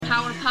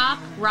pop,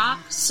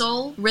 rock,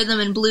 soul, rhythm,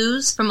 and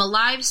blues from a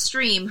live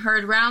stream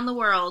heard round the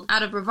world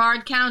out of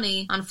Brevard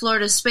County on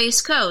Florida's Space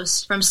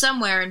Coast from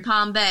somewhere in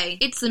Palm Bay.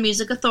 It's the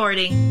Music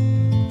Authority.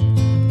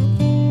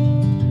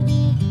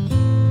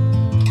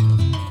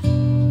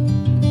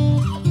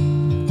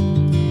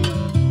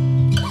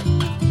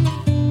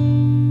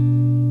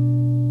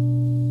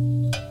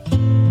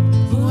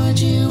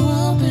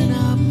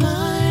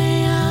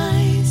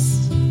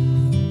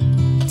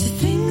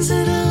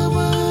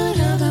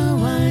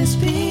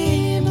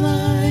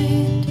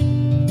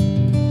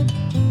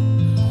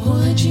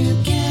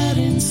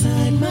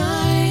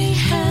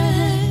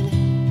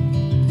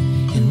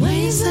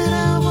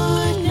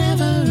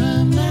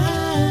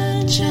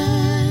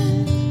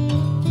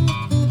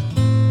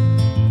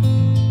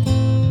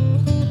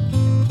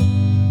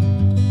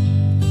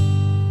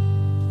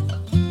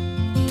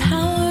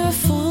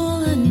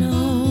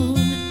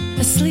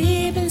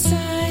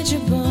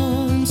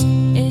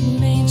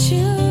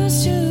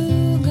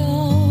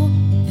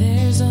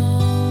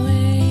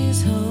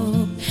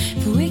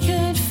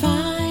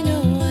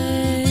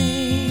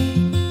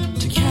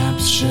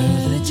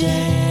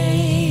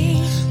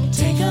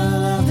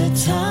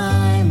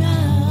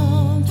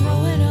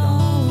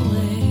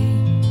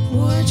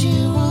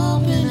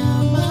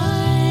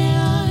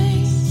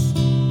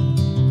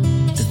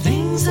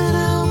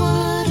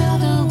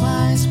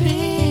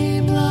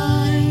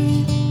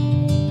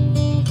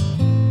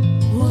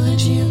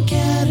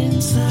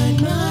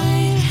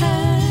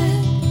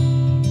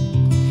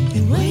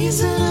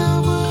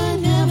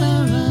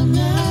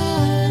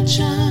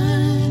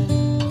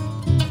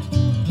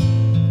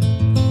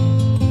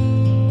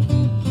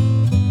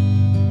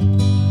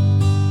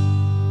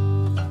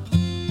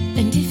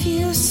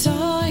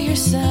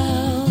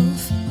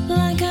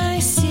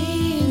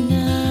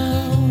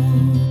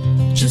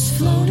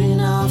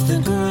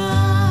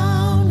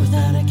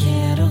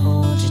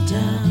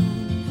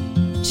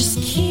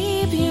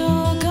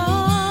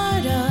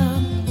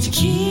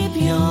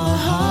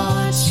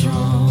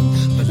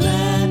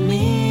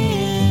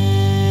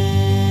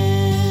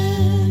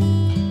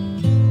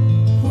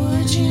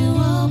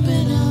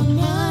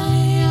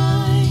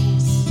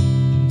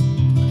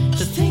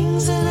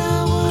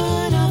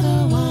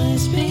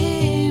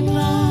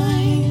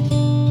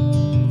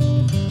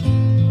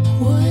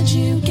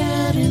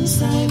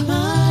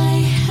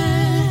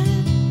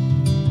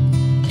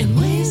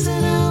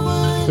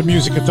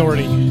 Music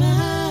Authority.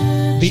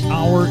 The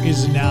hour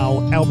is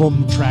now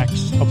album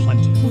tracks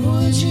aplenty.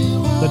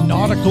 The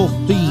nautical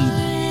theme.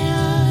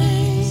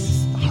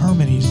 The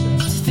harmonies there.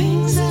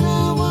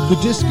 The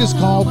disc is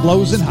called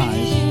Lows and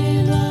Highs.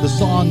 The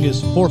song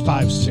is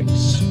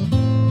 456.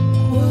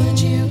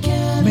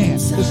 Man,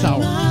 this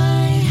hour.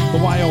 The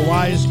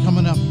YOY is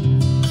coming up.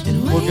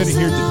 We're going to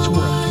hear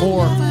Datura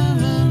 4.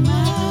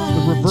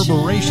 The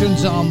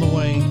Reverberations on the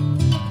way.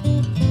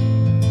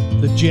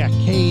 The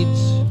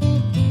Jackades.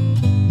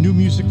 New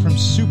music from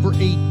Super 8.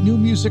 New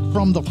music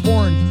from the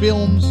foreign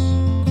films.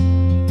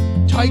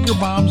 Tiger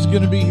Bomb's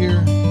going to be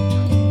here.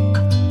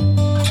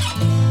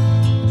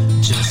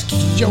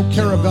 Joe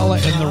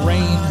Caravella and The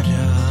Rain.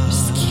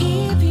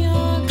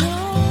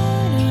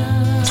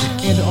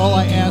 And all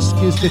I ask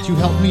is that you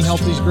help me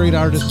help these great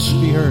artists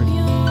be heard.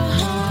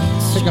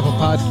 Pick up a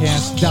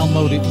podcast,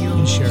 download it,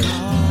 and share it.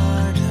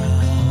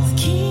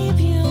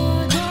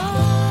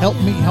 Help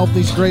me help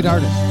these great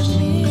artists.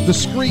 The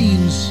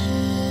Screams,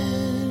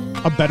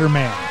 A Better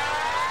Man.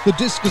 The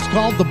disc is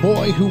called The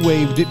Boy Who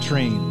Waved at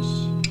Trains.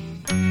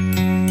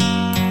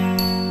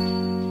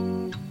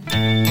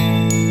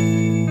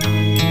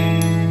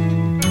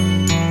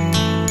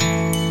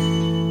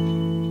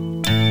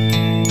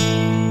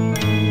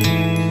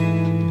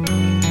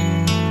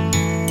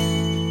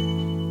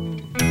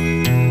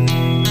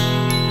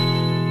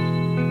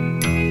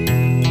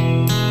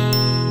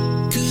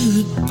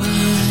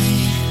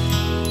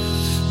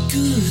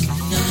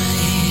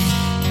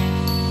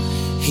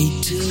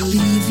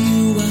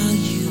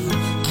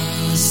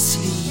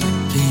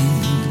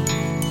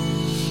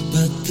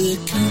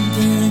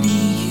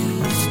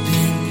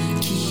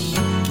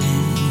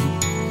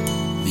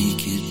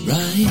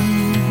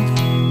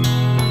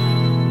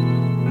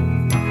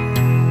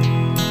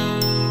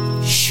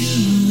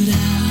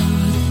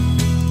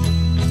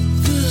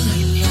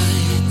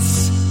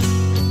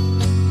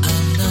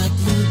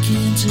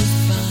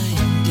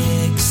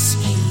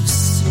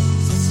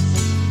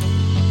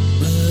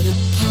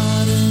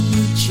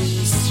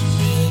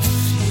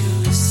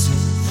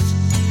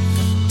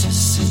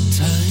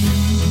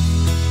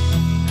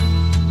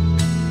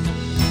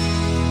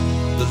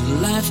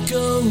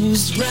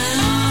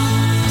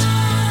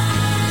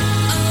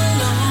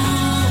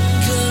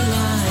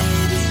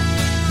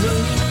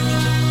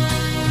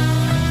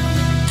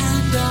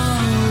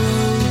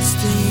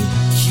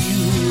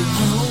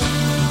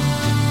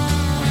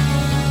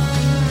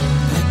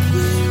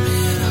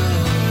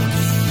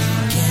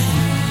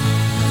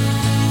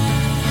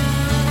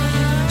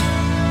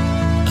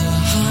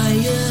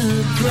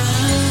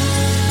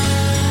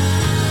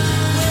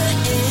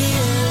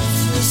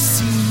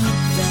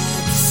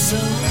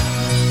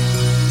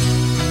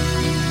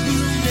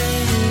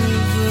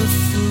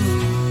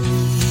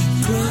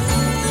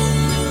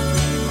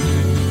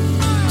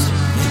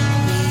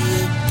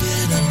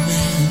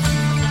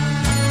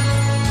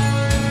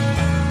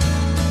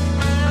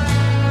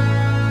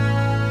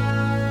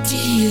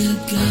 Dear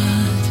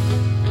God,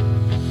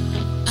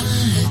 I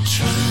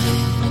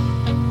tried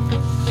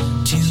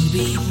to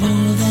be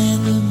more than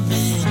the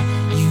man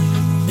you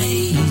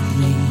made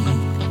me,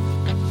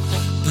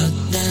 but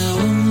now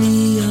only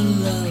your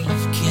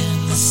love can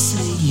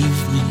save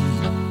me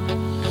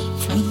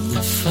from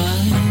the fire.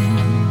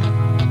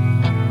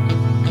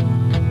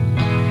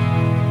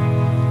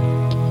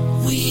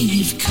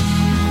 We've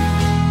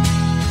come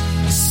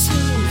so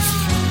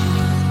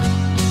far,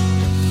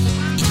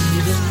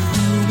 even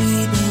though we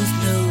both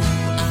know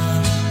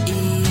I'm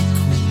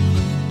equal.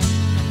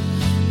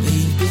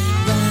 They've been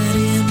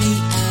writing me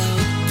out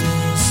the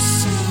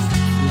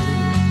sequel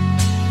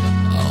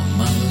all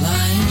my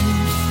life.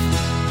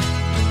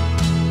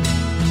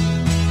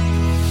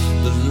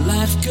 But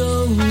life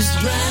goes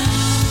round.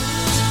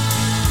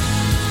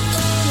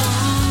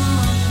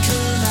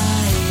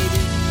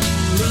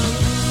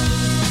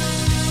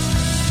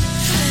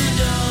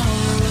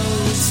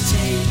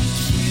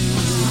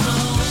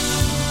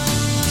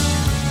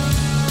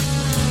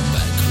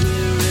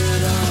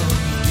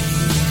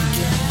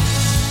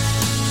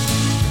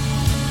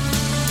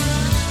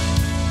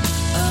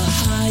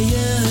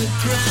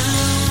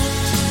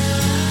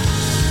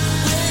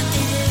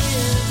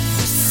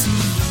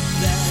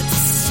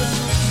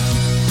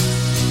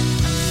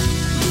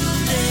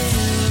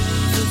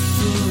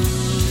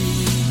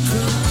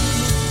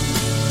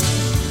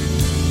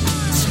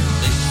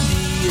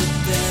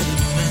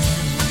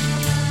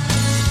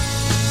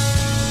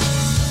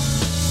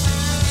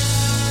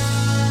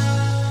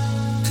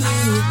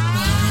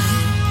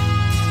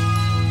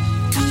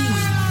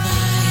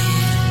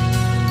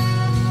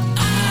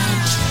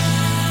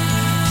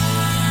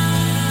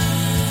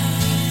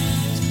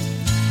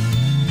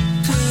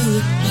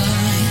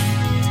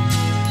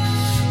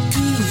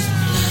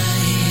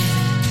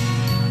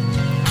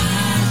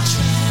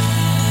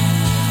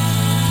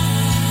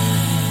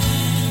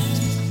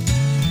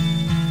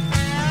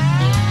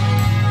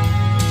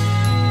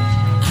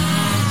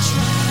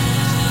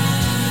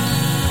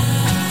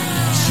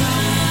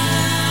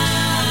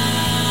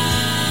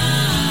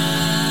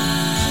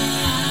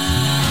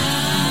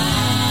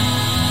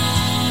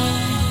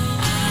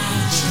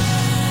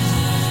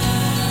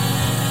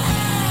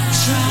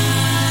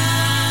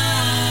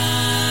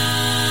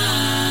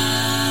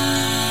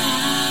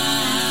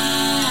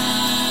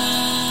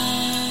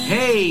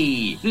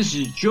 Hey, this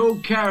is Joe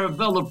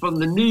Caravella from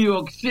the New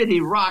York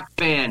City rock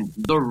band,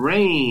 The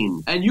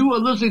Rain. And you are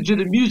listening to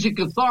the Music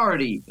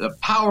Authority, the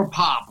power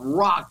pop,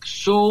 rock,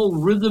 soul,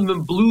 rhythm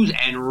and blues,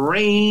 and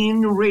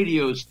rain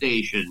radio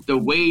station, the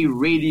way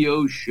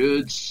radio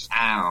should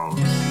sound.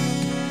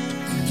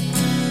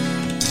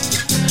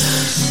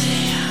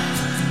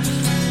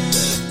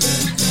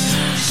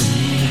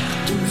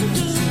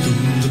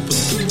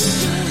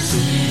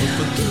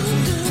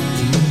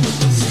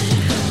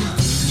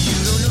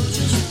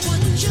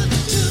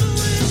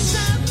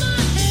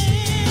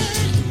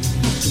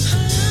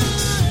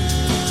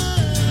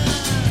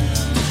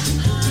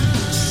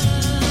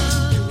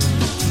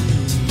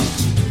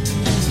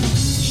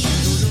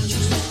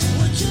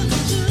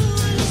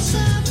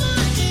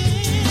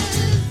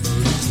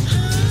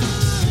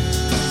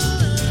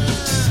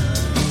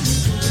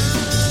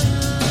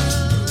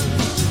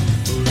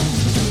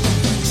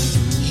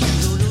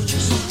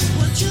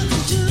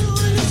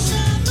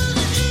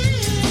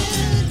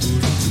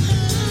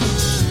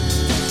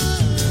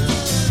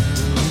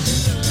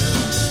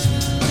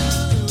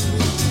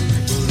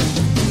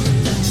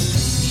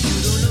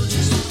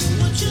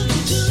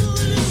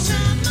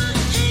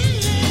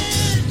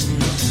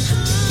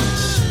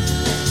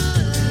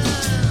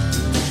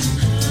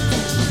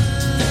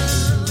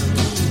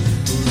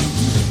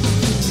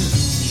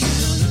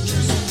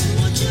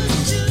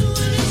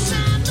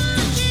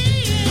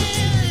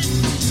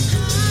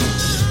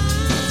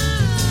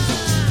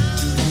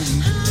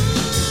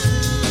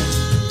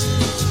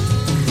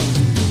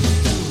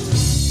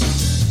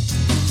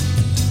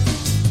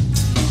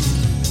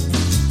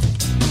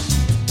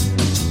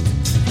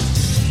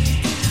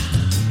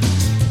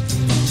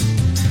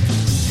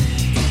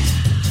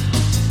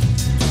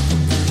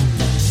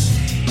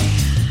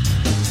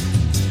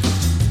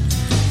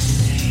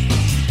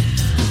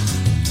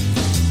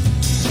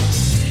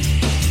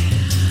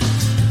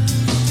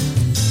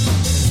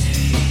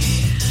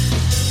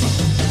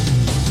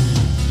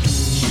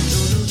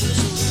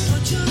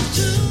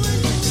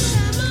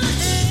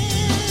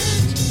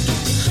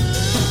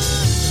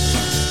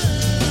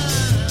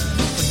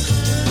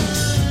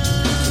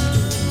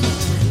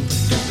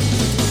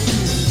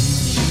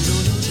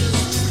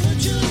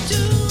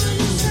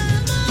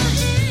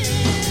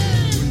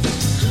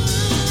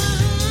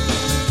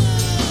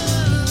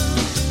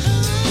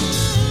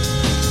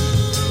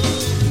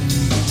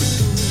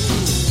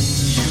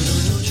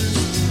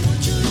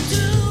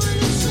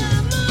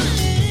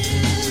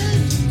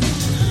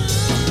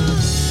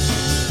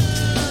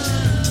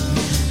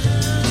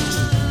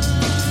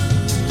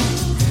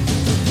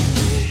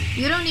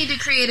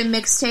 Create a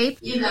mixtape,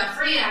 you've got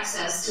free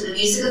access to the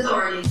Music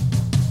Authority.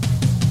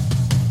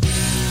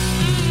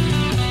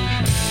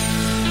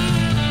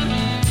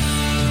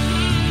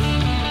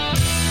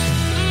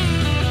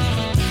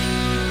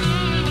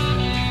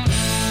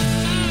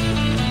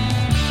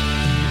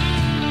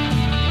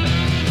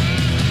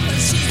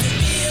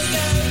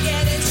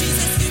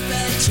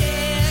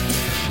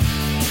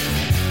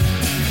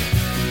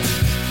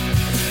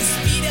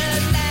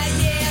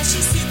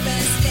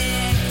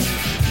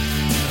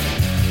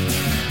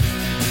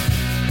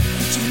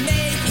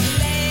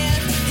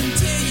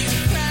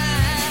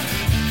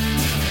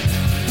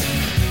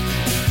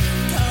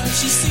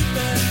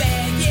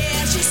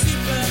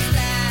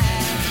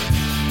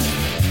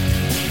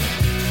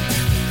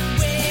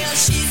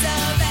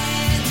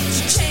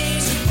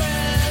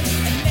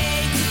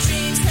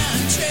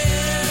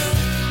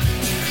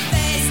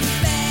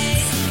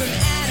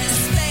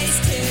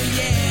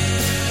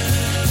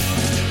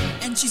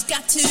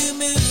 got to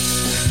move.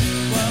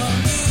 Whoa,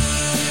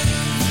 move.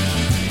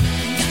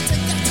 Got to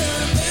move.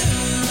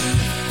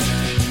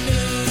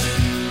 Move.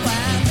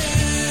 Why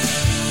move?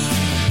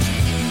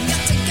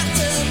 Got to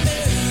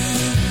move.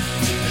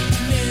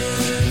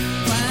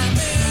 Move. Why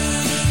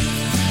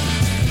move?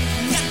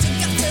 Got to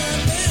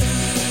move.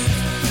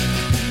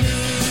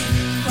 Move.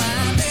 Why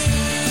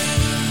move?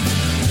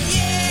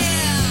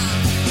 Yeah.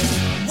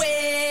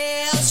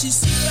 Well, she's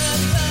super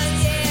fun,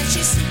 yeah,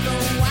 she's super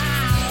wild.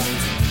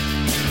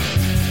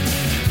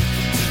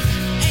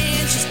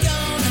 And she's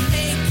gonna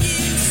make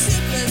you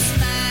super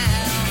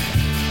smile.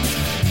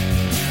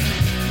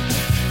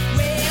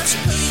 Well,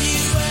 she'll pull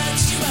you up,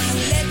 she won't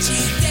let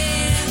you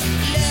down.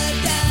 Love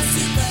down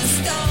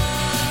superstar.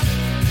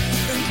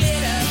 From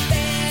glitter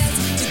bands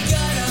to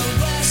gonna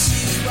rush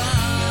you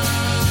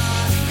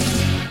on.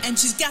 And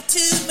she's got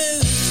to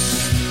move.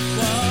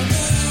 Whoa,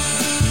 move.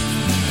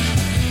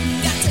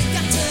 Got to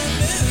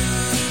move.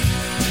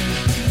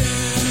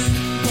 Move.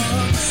 Whoa,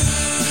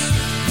 move.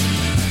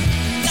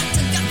 Got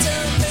to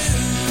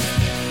move.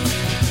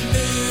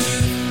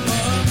 Move.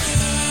 Whoa,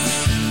 move.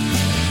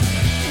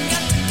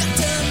 Got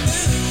to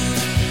move.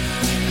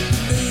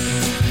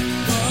 Move.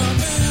 Whoa,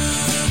 move.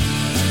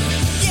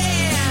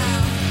 Yeah.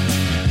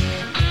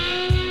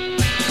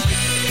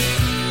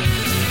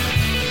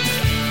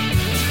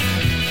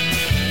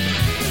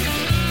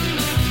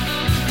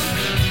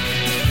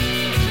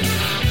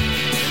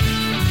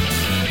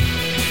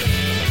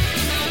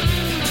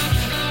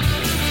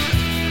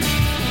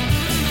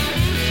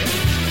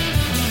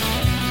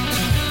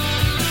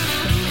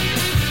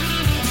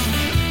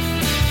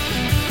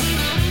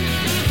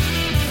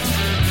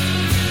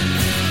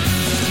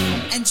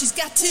 And she's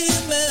got to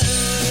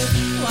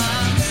move.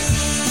 Why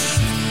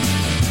move?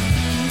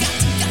 Got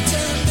to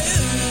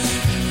move.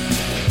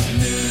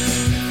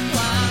 Move.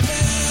 Why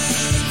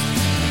move?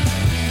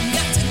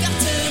 Got to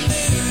move.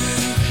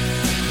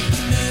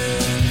 Move.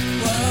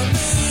 Whoa,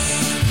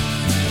 move.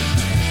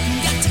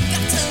 Got to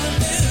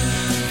move.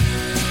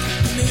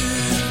 Move.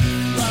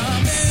 Whoa,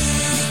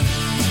 move.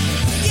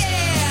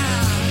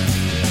 Yeah.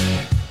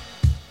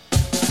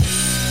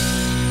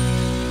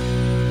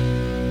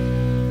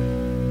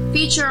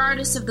 Feature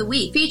Artist of the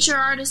Week. Feature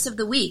Artist of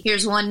the Week.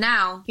 Here's one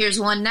now. Here's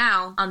one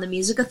now on the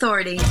Music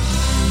Authority.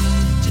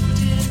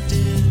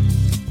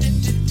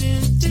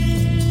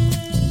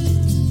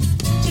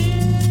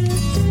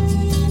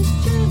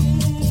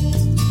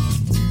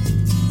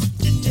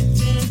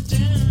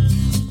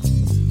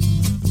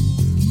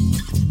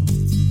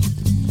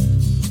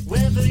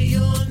 Whether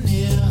you're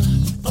near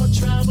or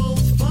travel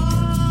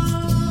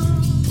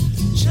far,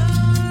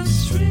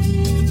 just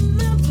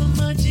remember,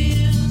 my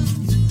dear,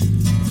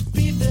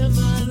 be there,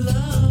 my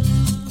love.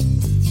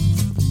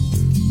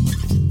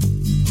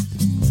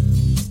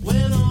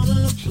 When on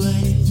a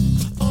plane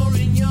or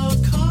in your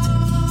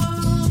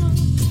car,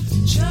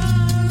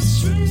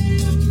 just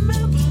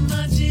remember,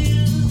 my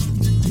dear,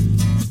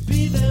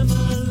 be there,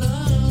 my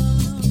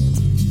love.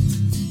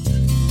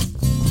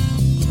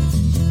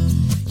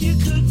 You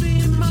could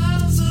be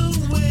miles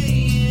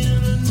away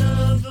in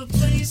another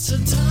place or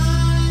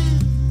time,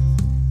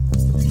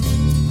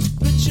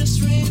 but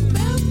just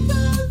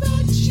remember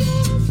that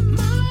you're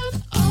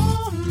mine,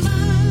 oh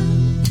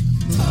mine,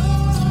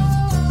 oh,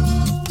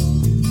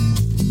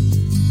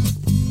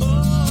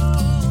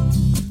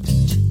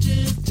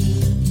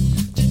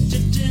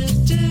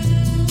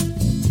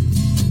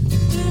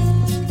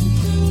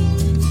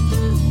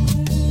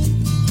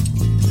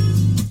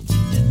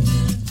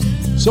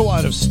 So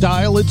out of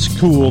style, it's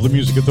cool, the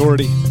Music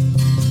Authority.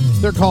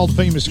 They're called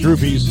Famous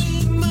Groupies.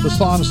 The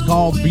song is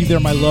called Be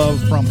There My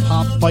Love from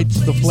Pop Fights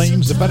the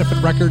Flames, a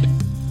benefit record,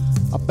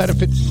 a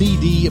benefit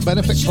CD, a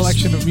benefit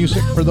collection of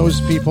music for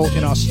those people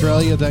in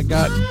Australia that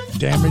got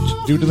damaged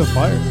due to the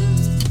fire.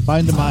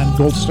 Find them on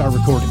Gold Star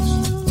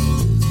Recordings.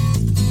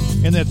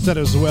 And that set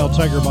as well,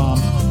 Tiger Bomb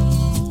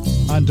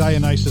on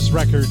Dionysus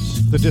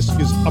Records. The disc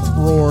is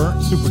Uproar,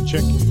 Super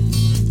Chick.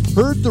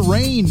 Heard the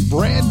Rain,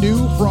 brand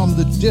new from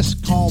the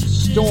disc called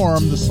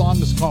Storm. The song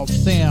is called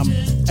Sam,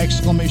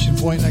 exclamation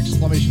point,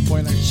 exclamation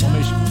point,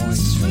 exclamation point.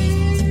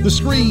 The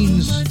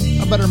Screens,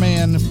 A Better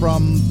Man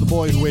from The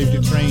Boy Who Waved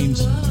at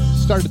Trains.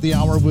 Started the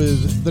hour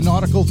with the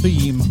nautical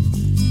theme,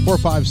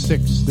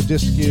 456. The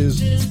disc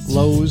is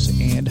Lows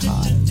and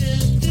Highs.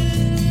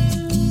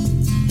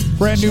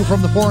 Brand new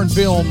from the Foreign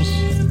Films.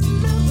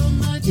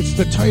 It's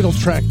the title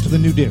track to the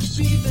new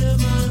disc.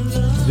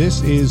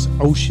 This is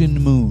Ocean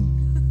Moon.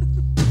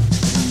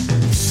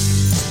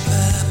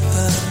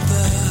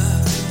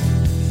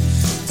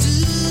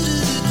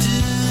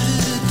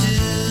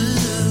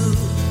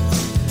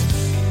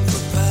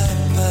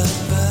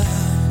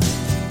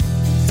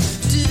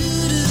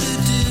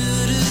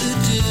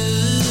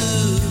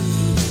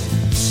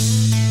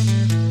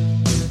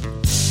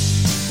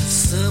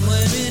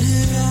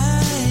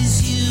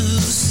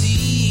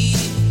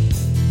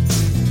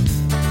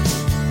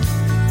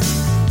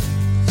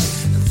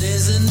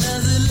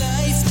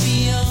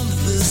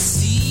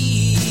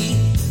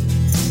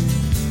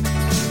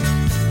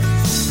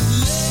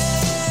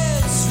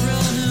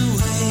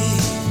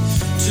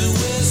 to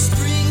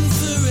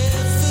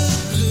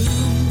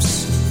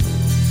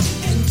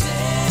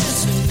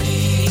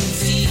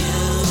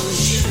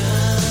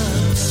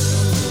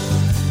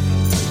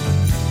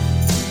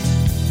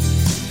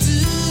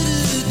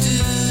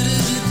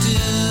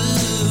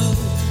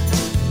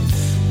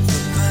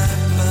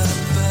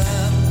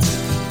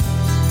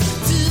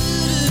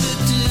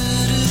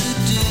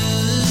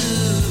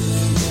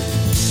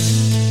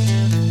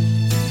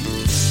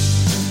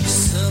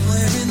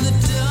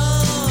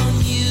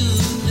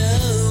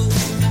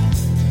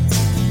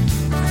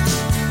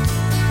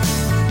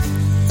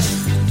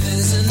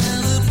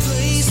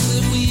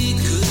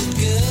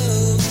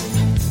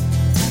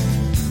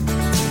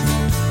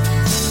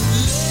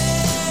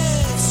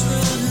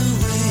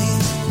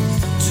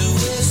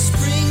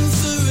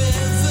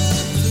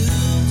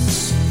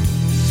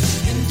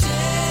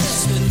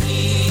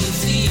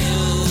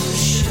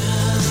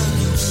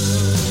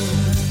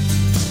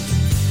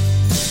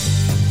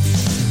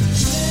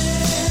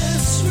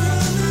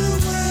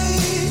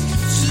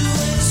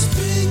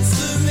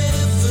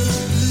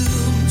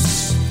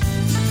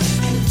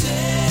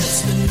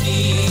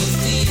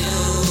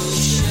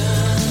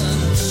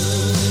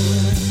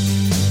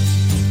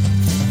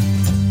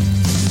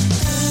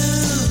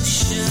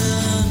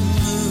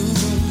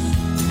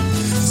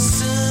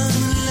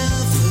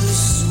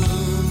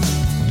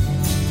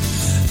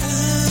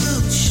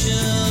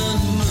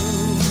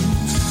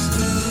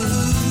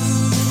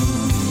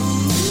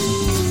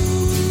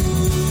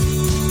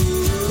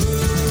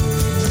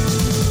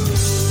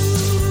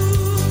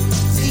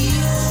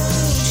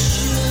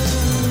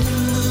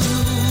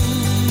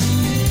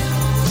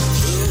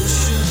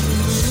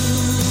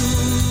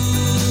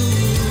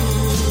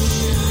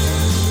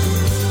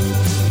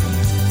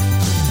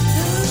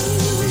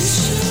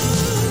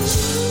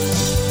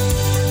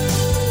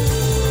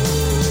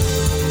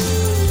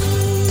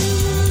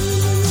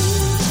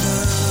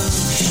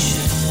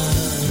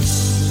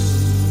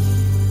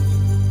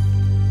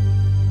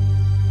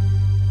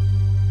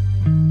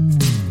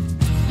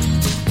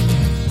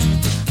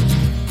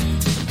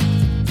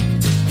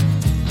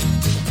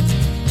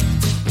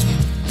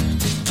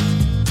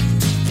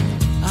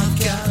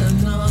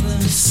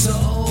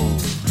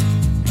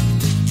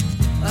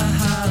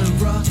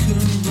rock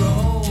and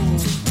roll.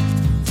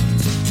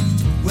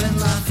 When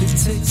life it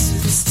takes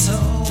its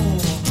toll.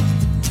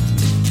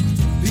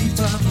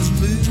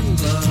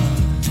 Bebop-a-lula.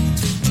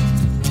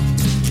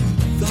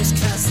 Those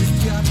cats that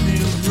got me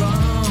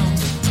wrong.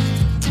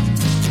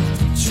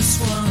 Just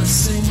wanna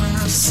sing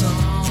my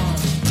song.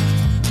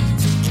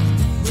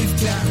 We've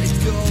got it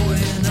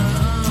going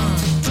on.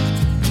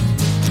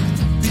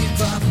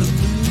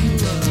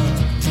 Bebop-a-lula.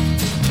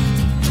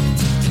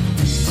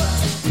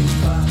 Bebop,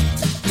 bebop,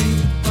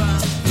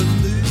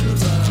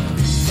 bebop-a-lula.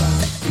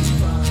 Bebop,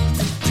 bebop,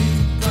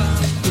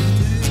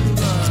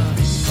 bebop-a-lula.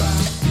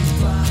 Bebop,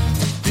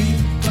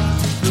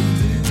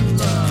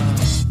 bebop,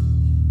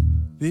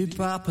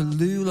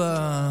 bebop-a-lula.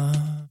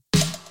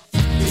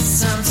 It's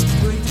time to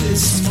break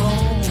this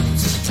mold.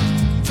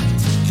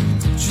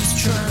 Just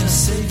trying to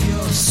save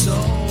your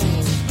soul.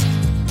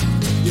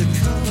 Your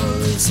cover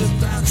is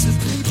about to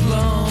be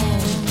blown.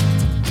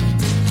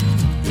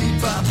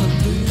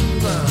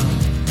 Bebop-a-lula.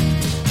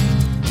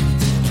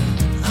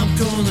 I'm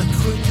gonna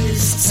quit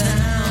this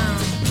town.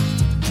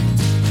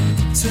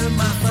 Turn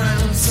my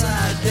frown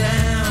upside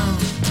down.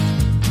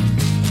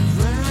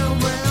 Round,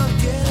 round,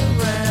 get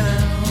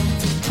around.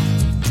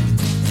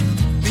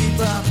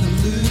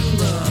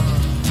 Bebop-a-lula.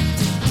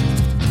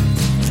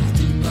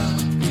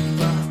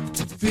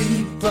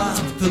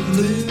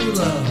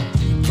 Bebop-a-lula.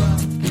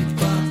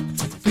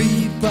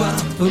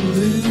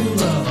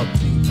 Bebop-a-lula.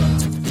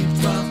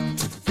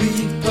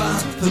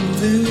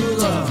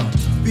 Bebop-a-lula.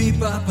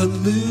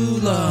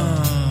 Bebop-a-lula.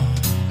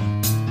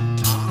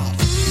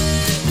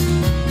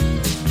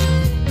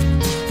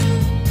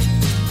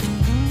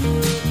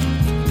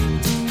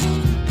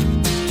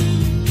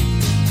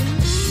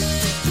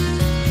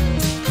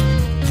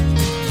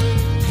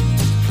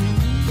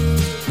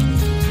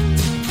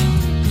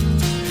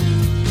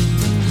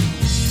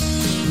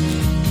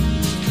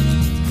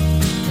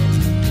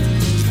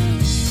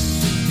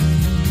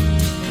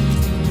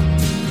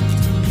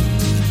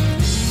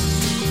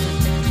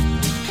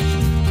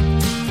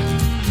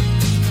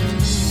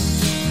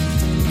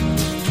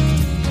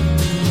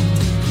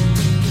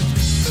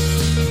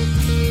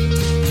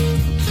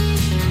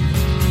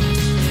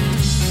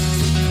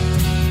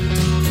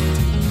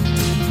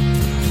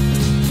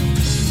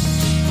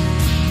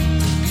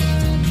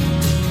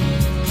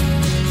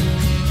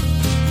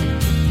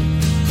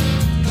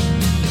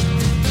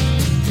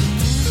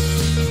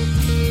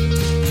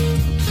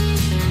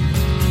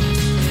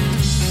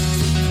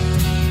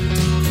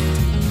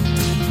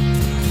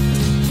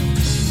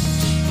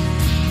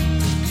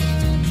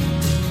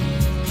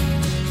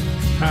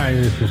 Hi,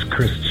 this is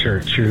Chris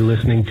Church. You're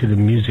listening to the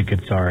Music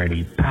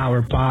Authority.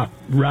 Power pop,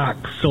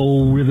 rock,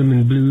 soul, rhythm,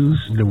 and blues,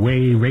 the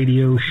way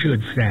radio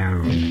should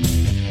sound.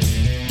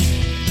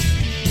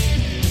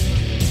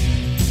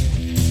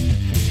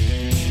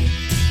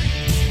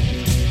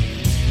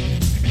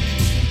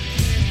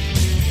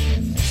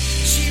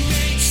 She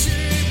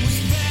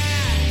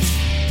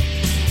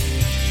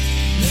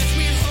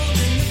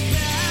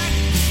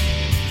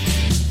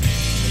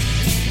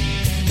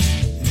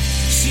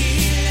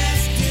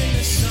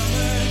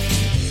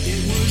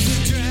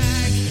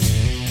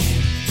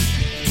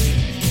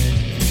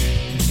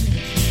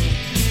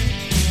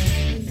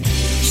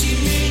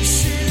made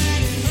sure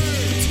that it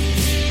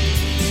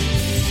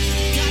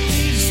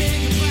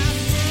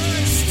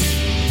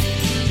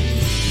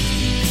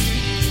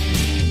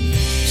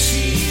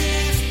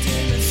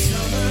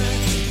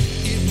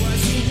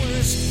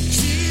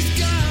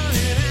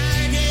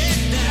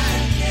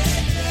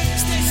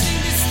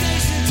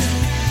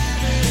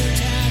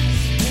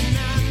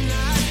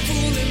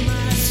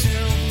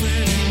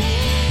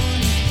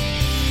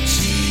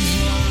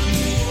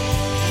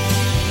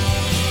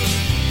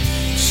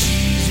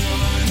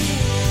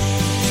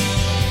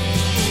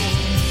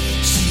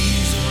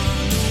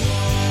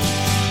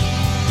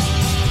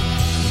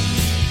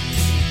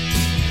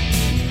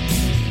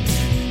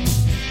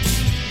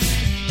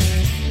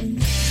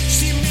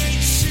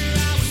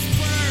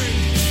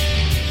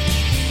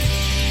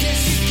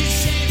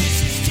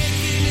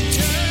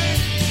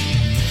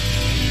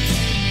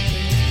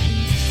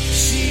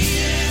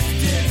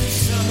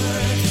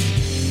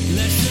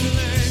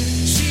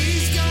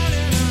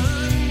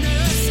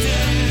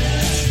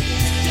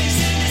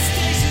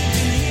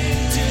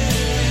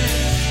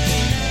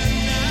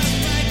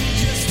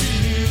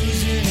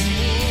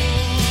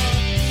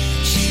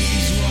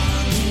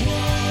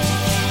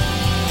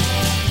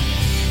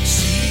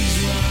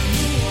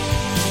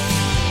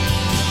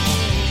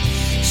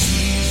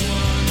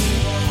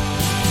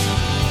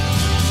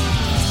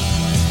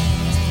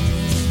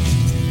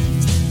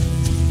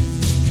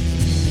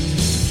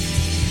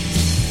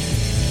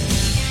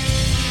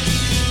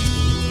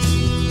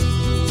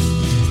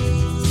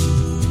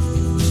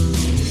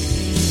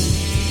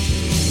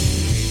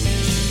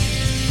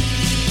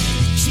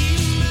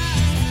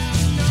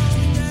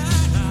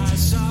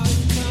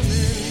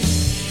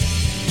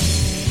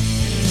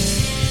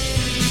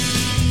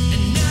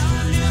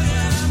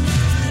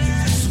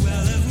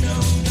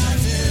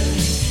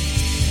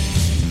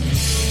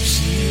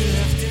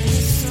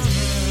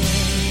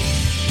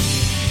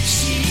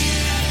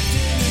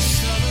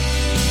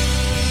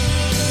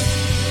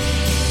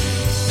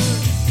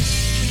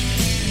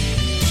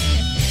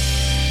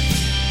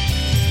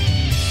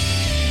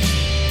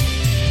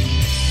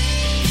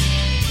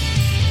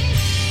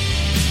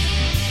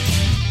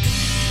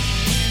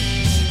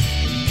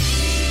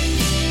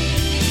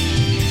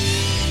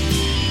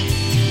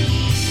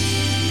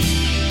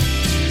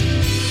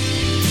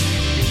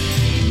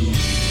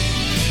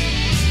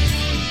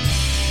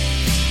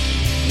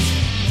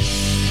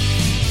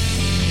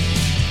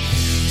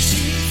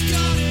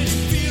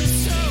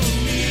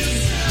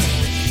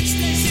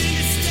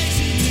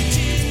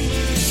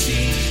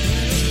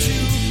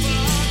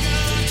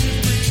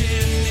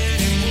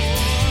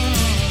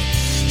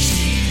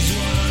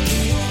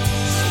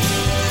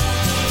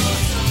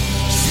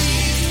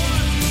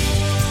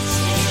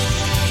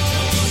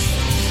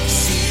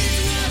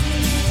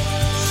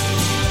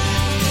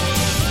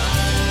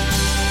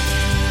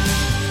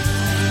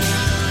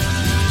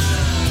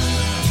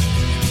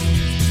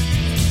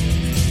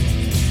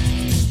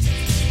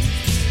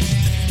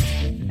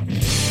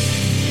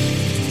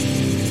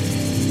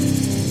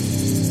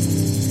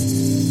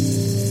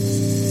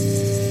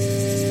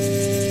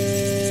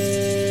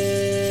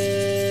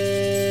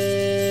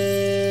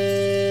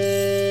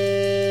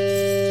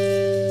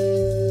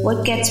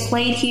What gets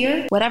played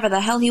here? Whatever the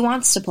hell he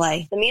wants to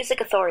play. The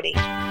Music Authority.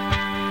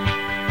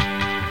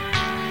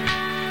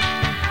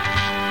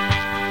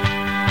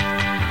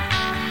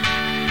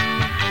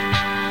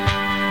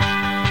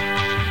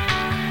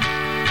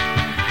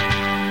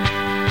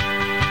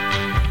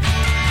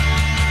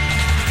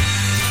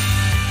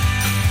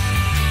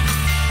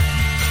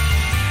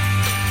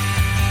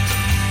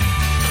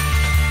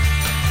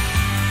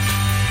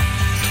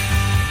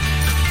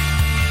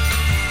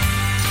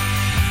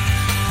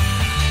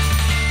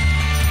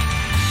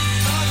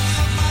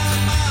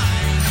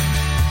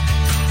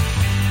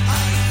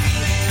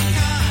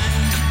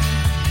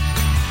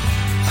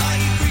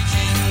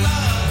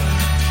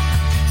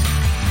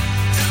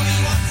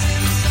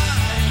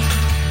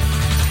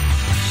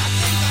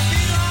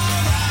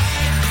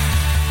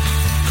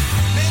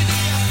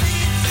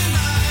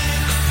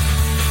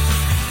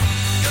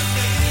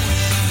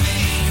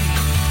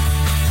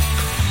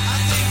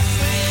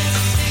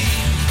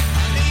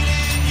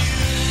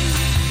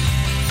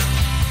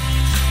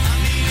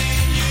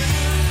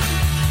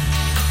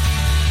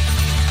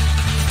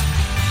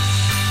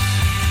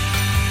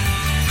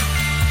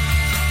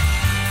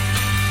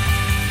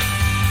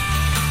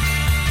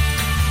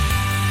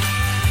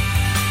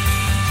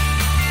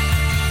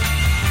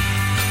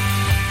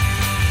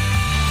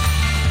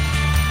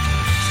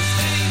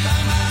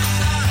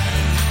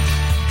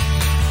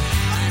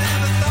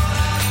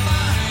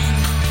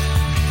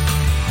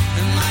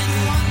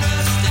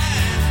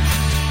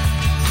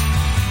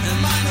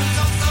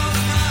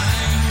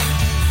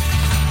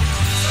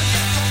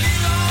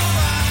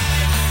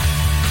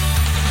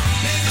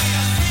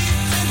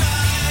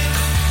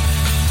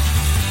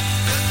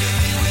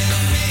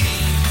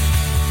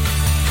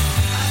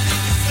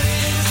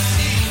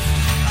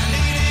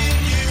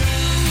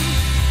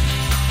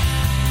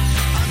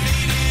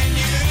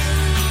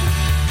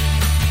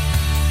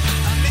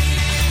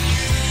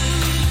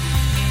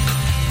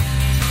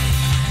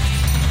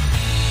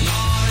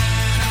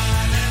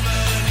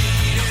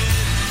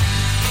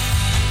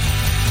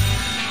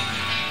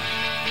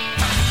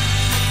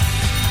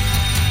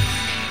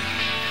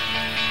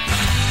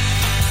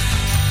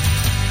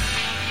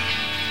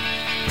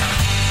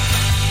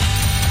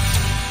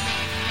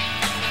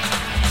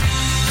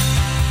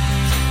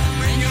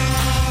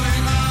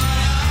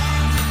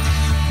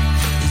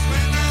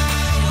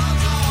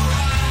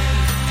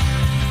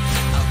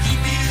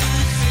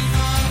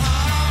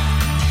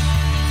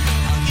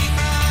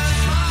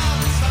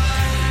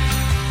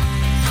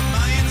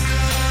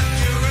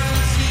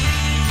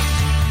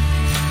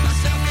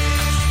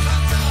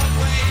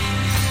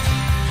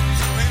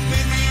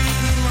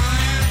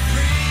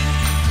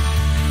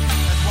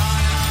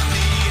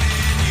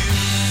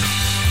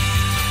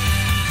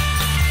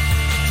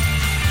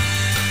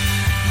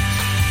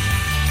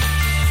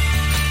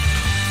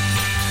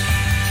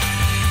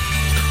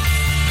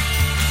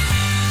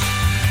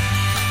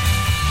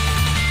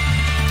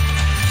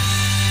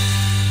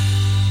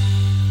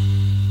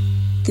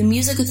 The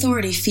Music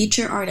Authority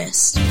feature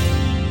artist.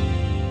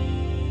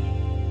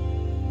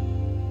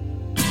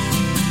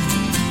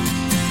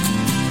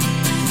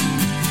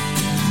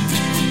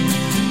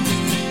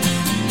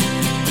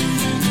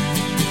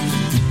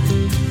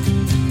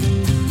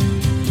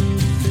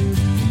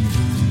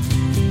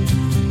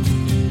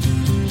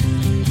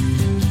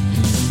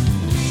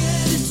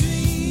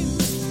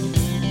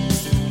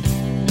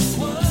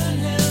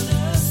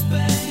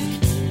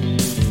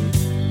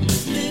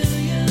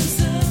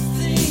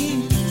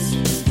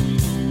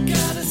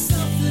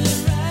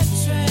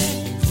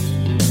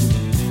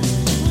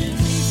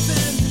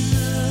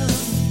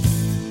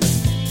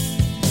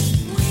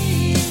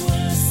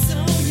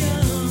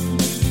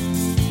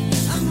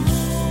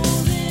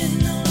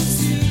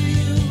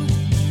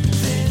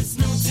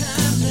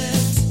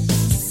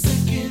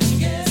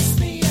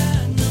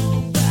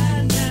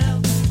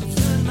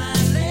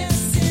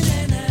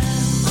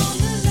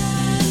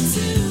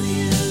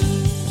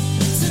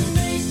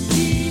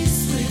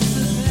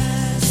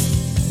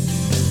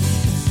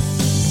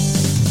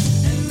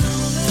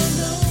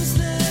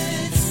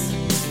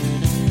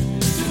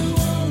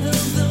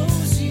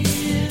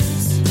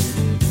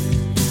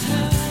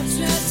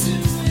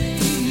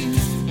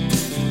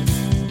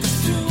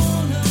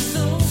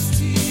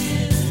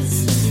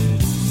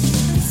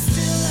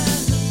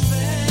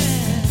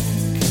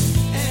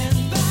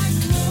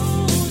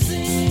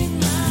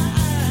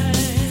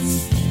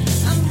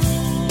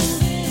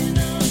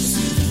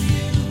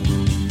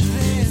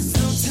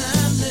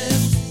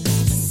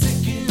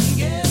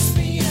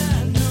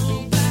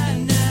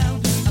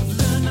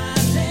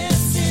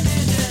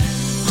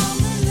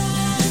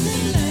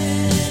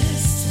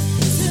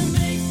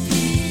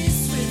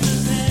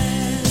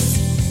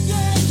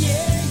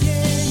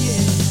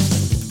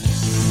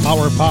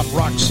 Power pop,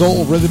 rock,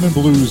 soul, rhythm, and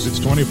blues. It's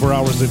 24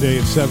 hours a day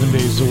and 7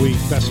 days a week.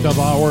 Best of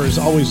hours,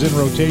 always in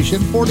rotation.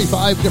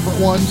 45 different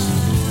ones.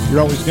 You're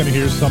always going to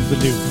hear something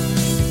new.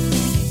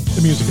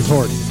 The Music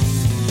Authority.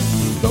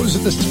 Those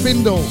are the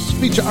Spindles,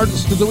 feature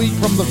artist of the week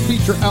from the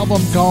feature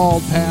album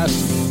called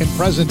Past and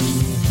Present.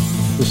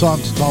 The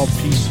song's called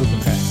Peace with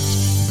the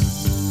Past.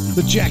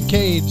 The Jack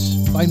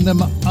Cades. Find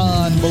them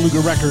on Beluga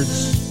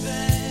Records.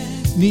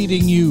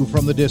 Needing You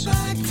from the disc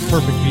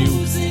Perfect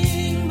View.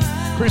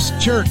 Chris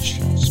Church,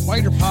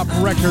 Spider Pop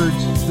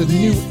Records. The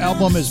new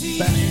album is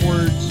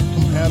backwards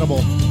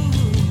compatible.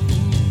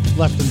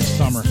 Left in the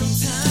summer.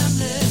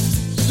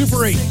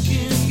 Super 8.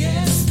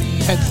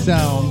 Head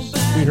Sounds.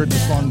 We heard the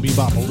song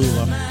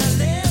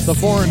Bebopalula. The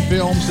Foreign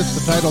Films. It's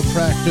the title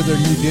track to their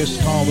new disc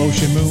called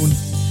Ocean Moon.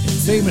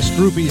 Famous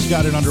Groupies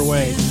got it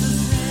underway.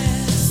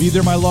 Be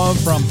There My Love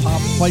from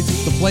Pop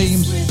Fights the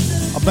Flames,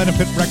 a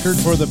benefit record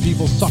for the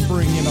people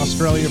suffering in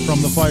Australia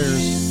from the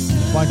fires.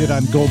 Find it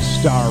on Gold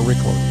Star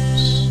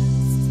Recordings.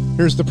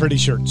 Here's the Pretty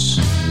Shirts.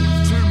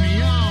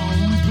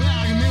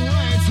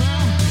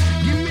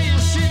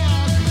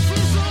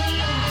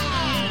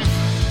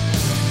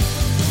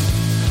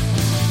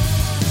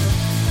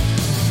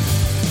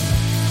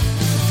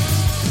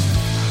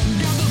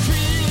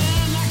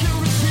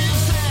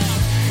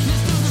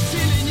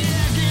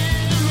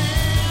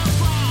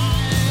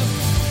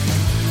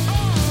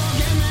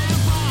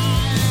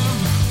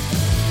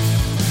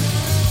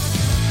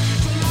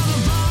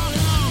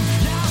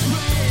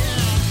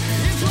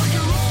 It's rock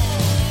and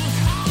roll.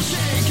 I'll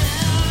shake it.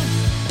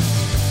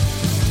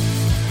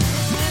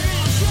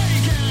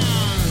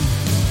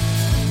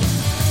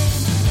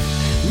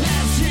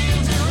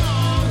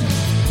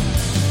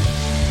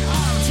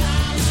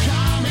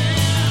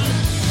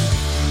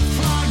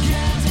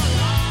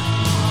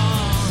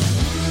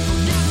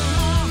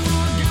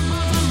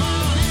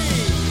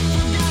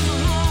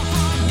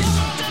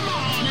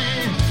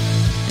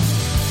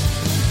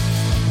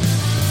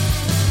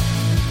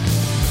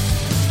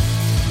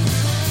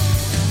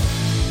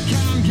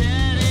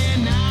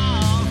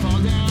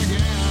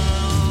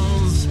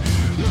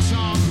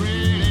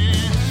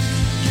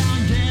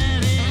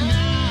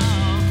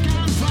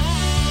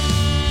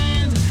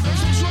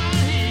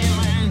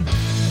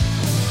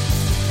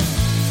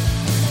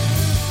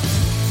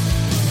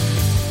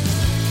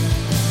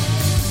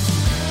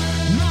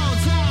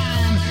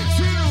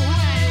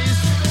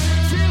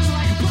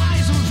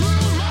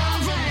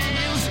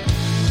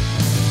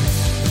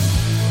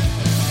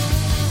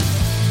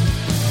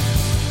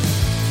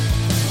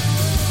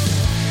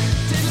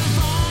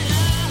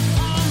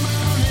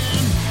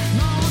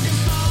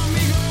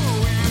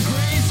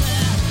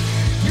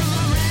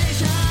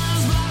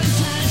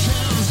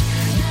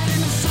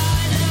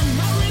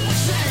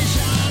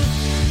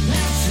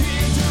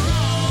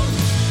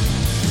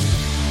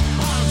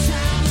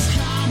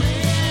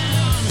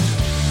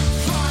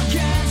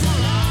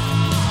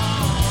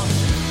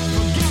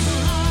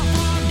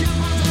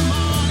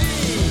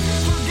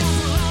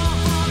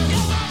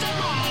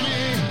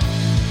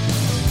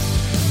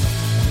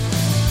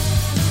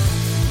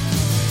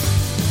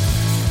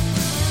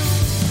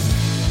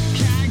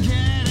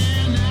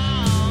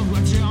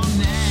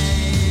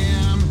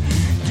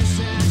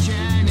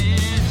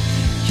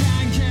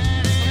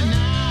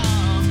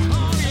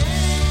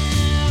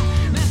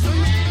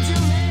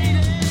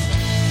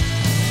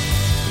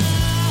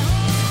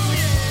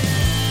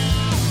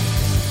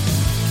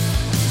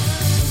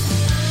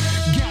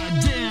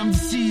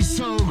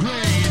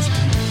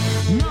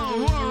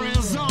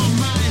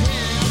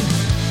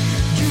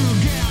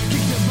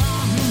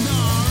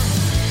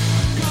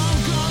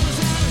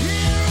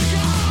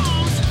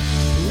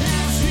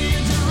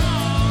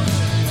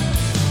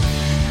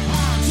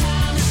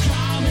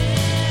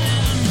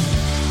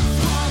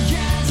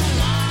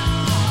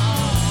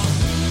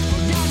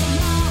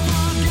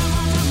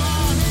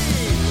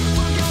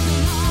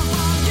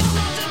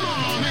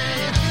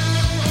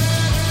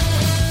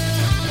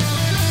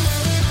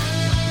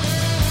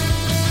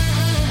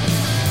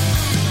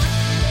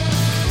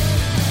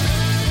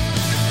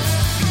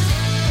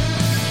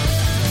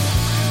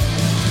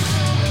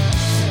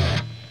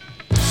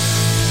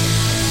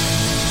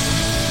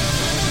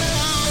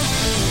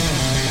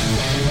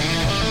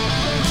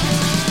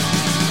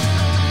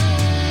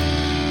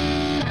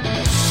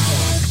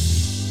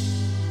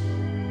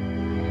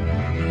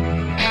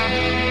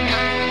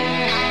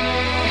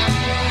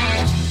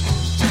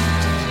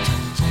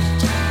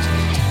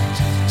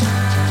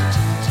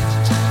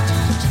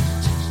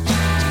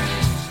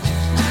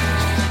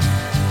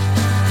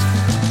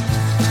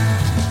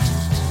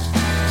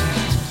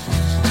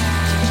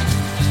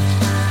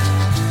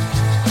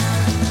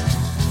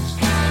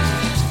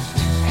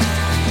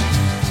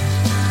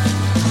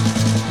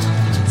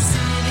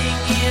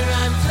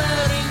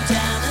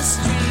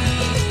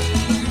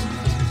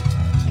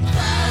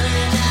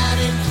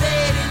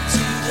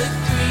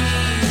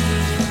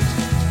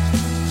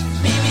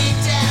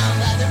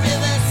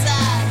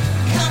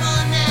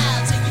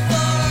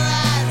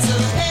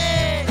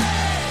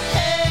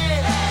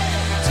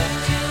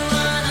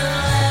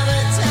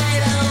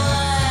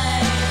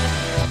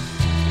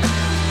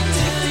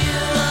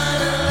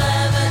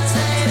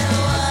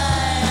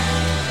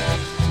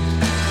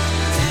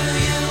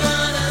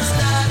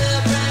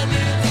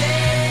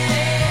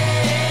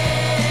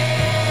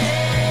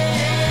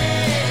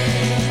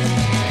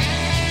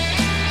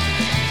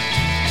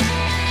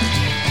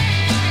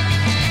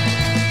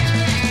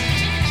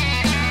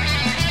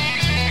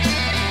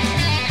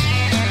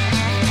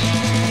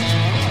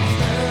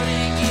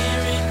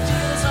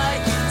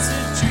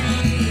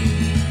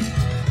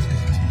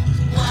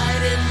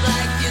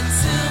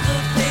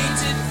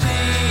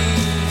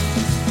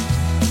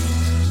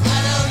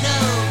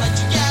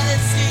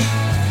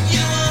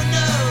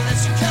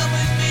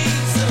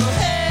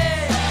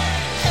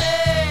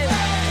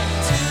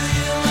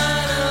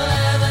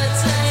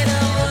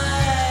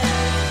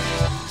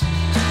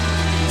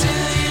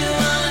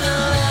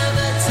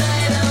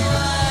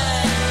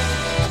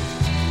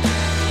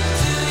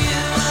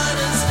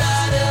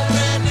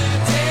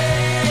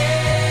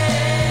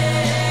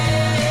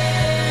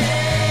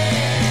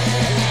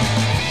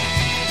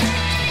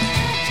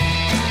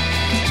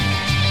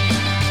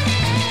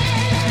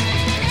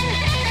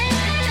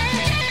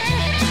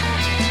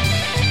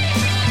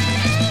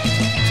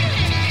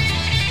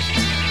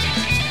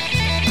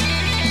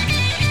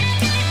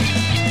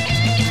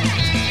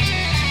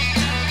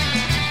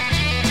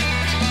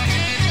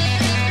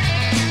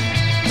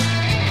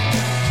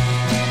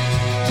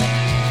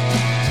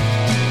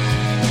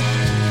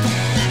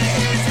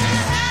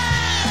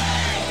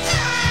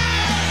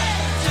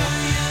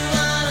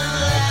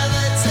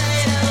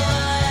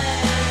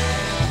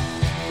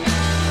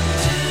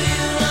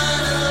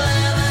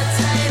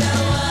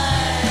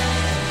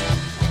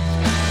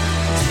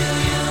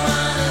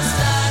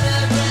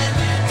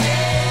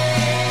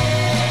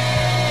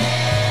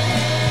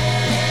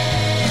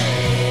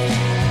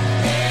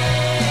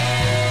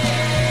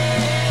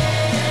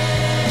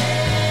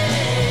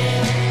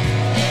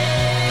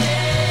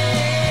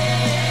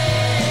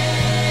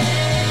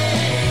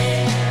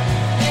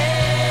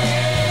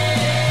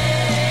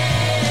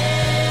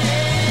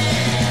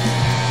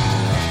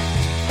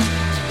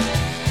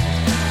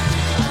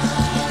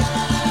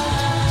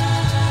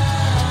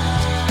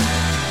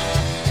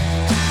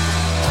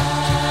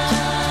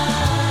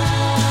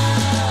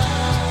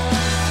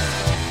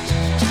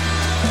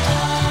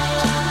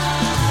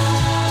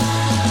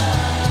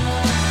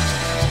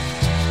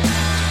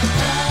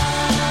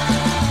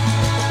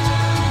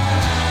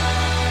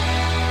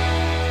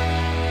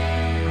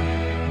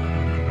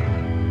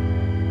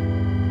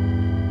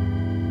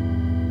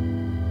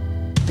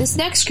 This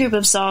next group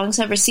of songs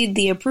have received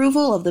the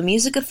approval of the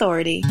Music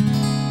Authority.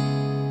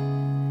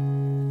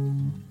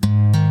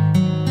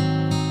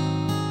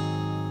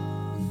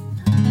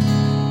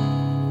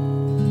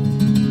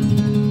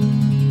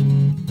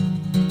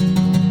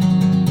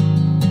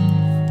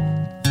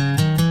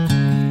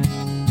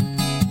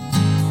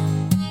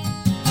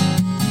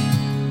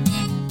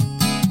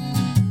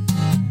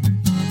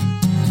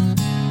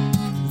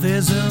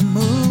 There's a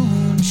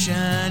moon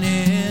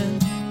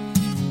shining,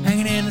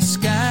 hanging in the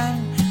sky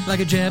like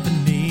a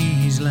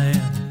Japanese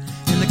lamp.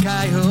 And the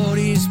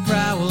coyotes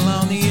prowl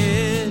on the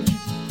edge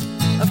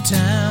of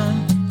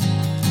town,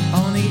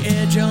 on the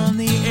edge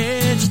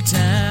of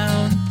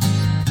town.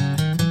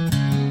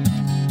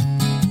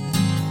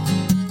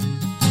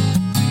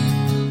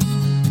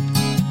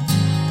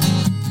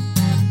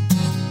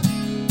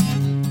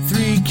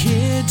 Three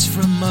kids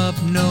from up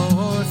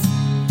north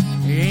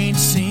ain't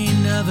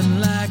seen nothing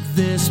like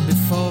this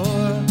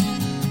before.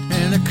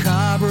 And the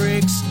car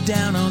breaks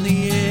down on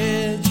the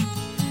edge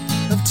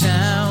of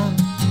town,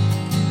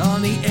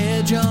 on the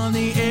edge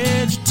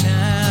of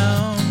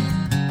town.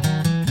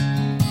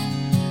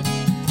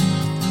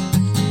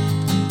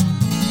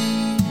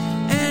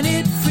 And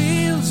it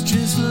feels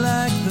just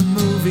like the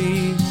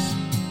movies,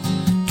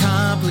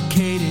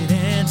 complicated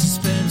and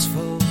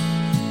suspenseful.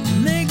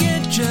 And they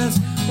get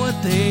just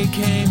what they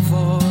came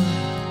for,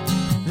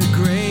 the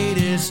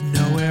greatest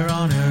nowhere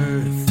on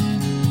earth.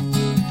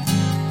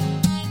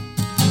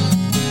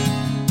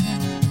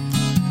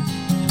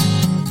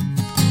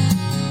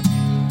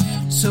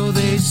 So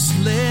they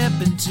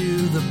slip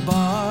into the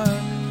bar,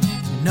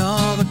 and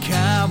all the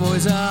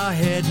cowboys are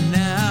heading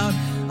out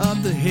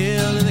up the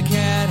hill to the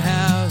cat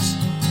house,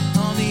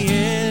 on the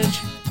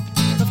edge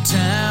of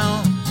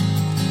town,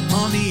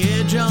 on the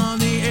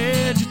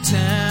edge of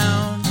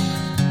town.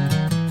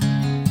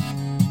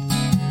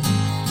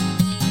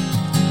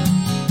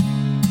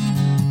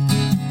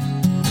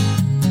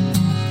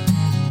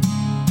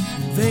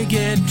 They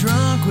get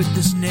drunk with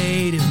this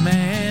native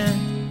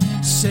man,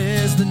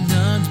 says the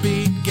nuns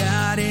beat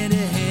God into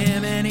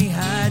him, and he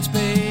hides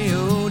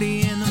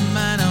peyote in the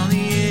mine on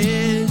the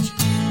edge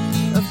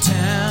of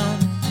town,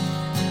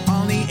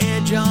 on the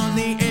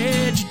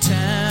edge of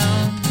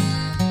town.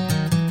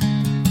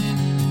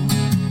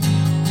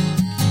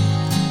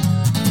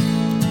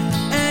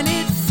 And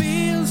it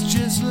feels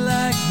just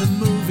like the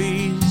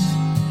movies,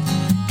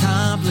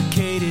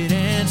 complicated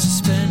and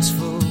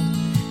suspenseful.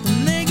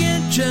 And they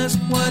get just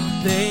what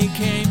they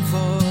came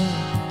for,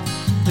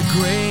 the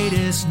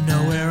greatest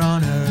nowhere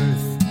on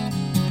earth.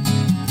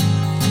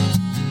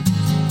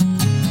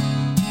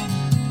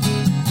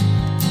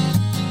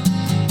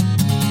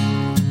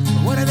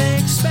 What do they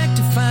expect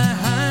to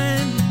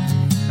find?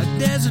 A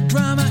desert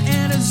drama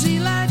and a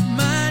Z-like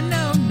mind?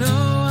 No,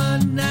 a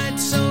night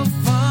so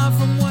far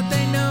from what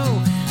they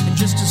know, and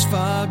just as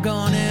far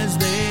gone as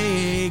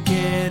they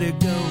care to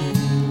go.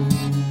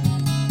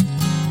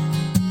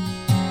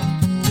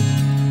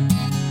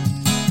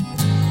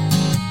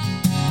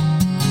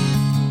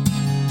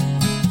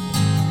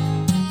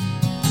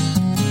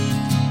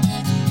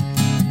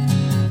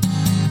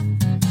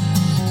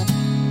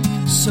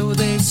 So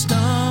they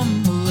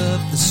stumble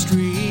up the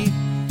street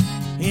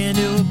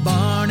into a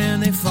barn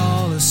and they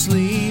fall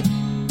asleep.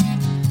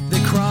 They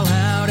crawl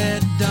out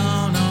at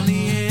dawn on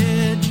the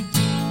edge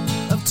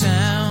of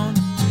town,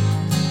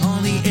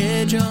 on the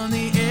edge of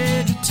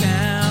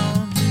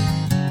town.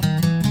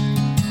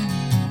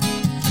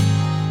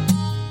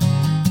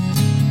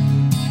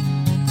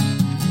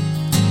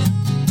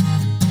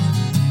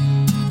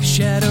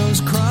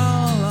 Shadows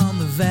crawl on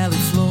the valley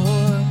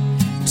floor.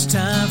 It's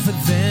time for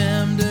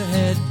them to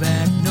head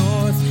back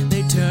north.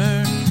 They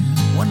turn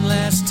one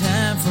last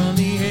time from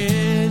the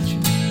edge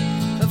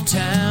of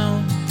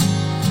town,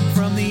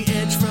 from the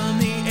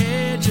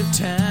edge of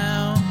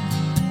town.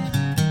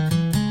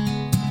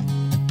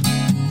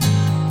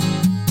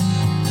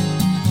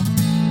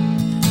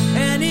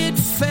 And it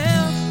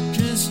felt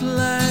just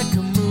like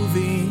a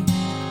movie,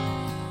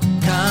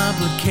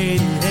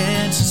 complicated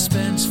and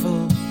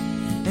suspenseful.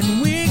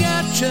 And we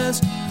got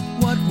just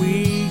what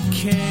we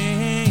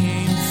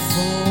came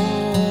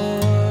for,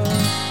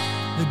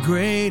 the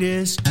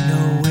greatest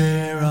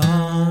nowhere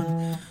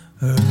on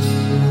earth.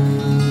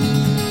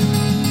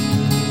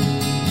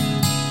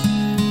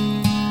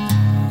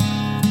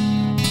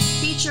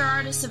 Feature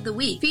Artist of the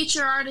Week.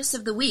 Feature Artist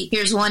of the Week.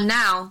 Here's one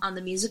now on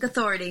the Music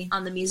Authority.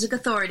 On the Music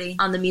Authority.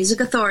 On the Music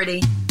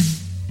Authority.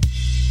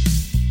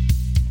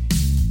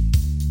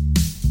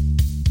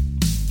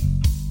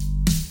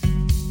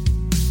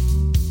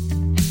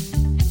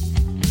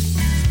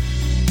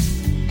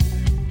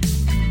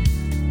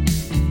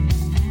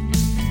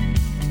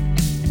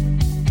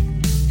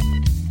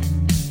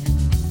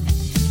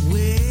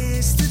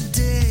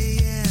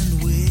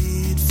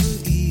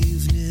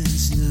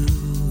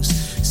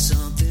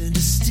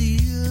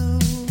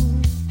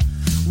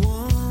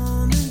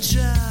 Warm and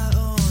dry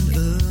on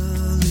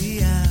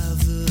early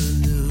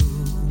Avenue.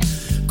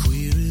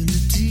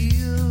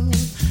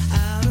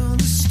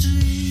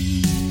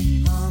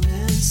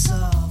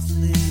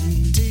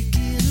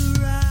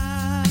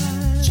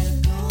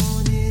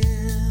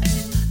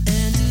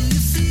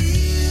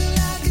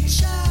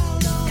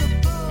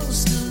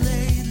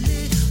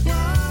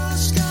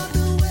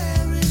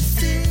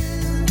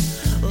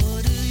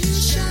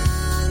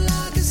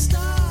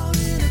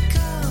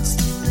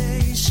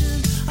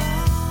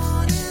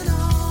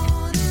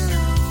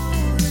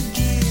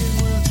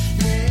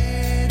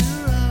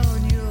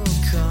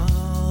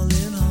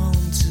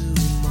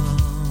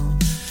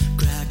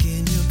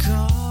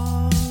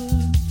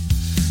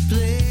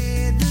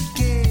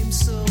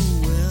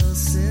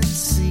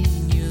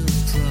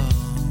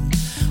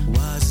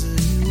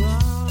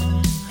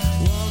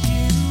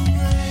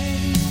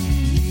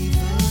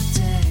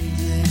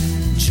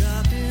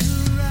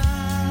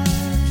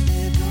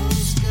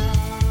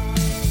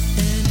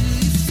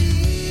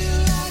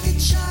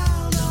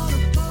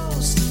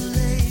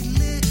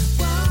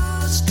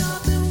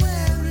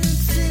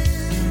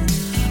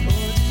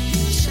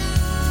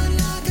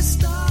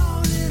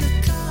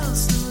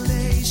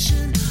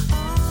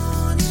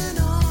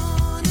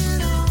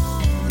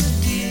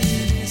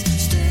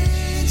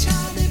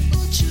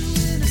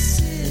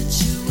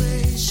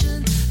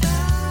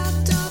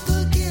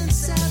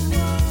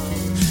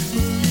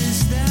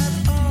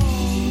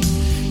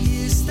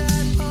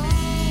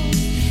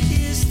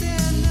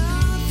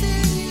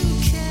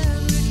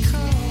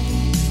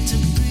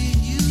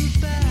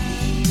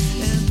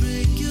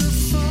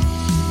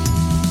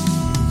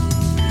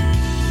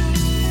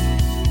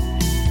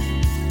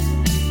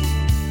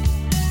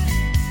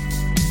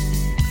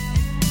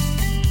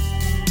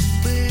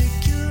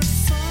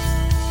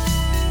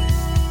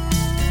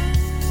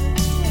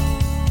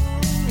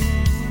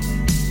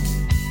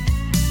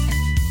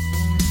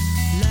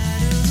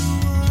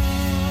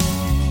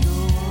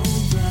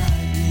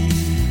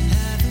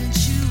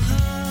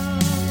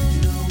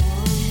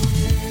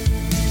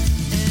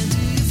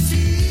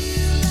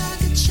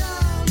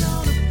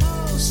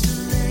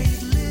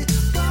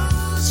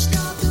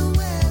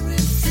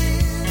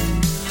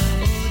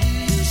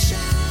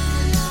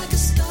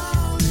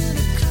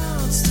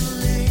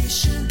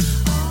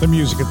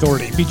 Music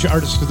Authority. Feature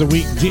artist of the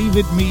week,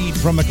 David Mead,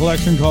 from a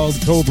collection called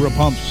Cobra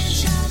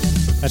Pumps.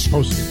 That's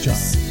posted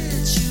charts.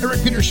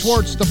 Eric Peter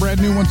Schwartz, the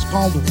brand new one's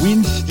called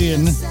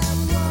Winston.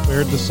 We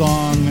heard the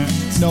song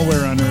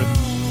Nowhere on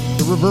Earth.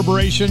 The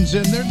Reverberations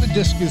in there. The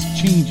disc is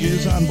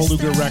Changes on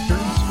Beluga Records.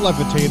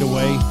 Levitate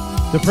Away.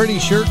 The Pretty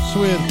Shirts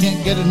with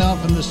Can't Get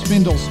Enough, and the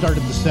Spindle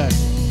started the set.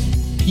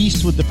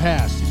 Peace with the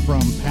Past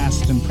from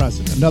Past and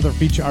Present. Another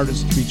feature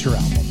artist feature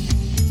album.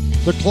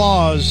 The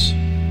Claws.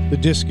 The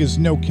disc is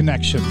No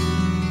Connection.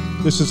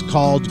 This is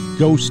called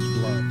Ghost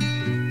Blood.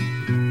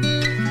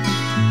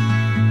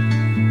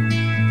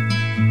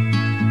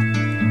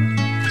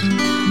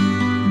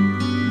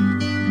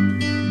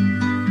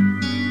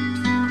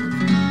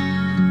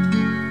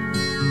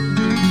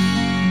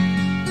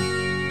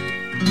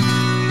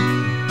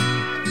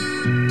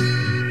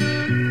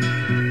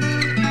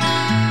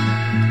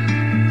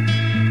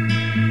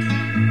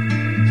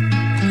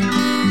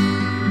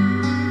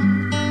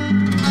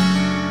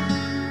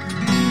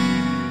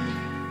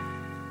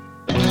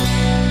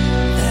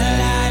 The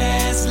light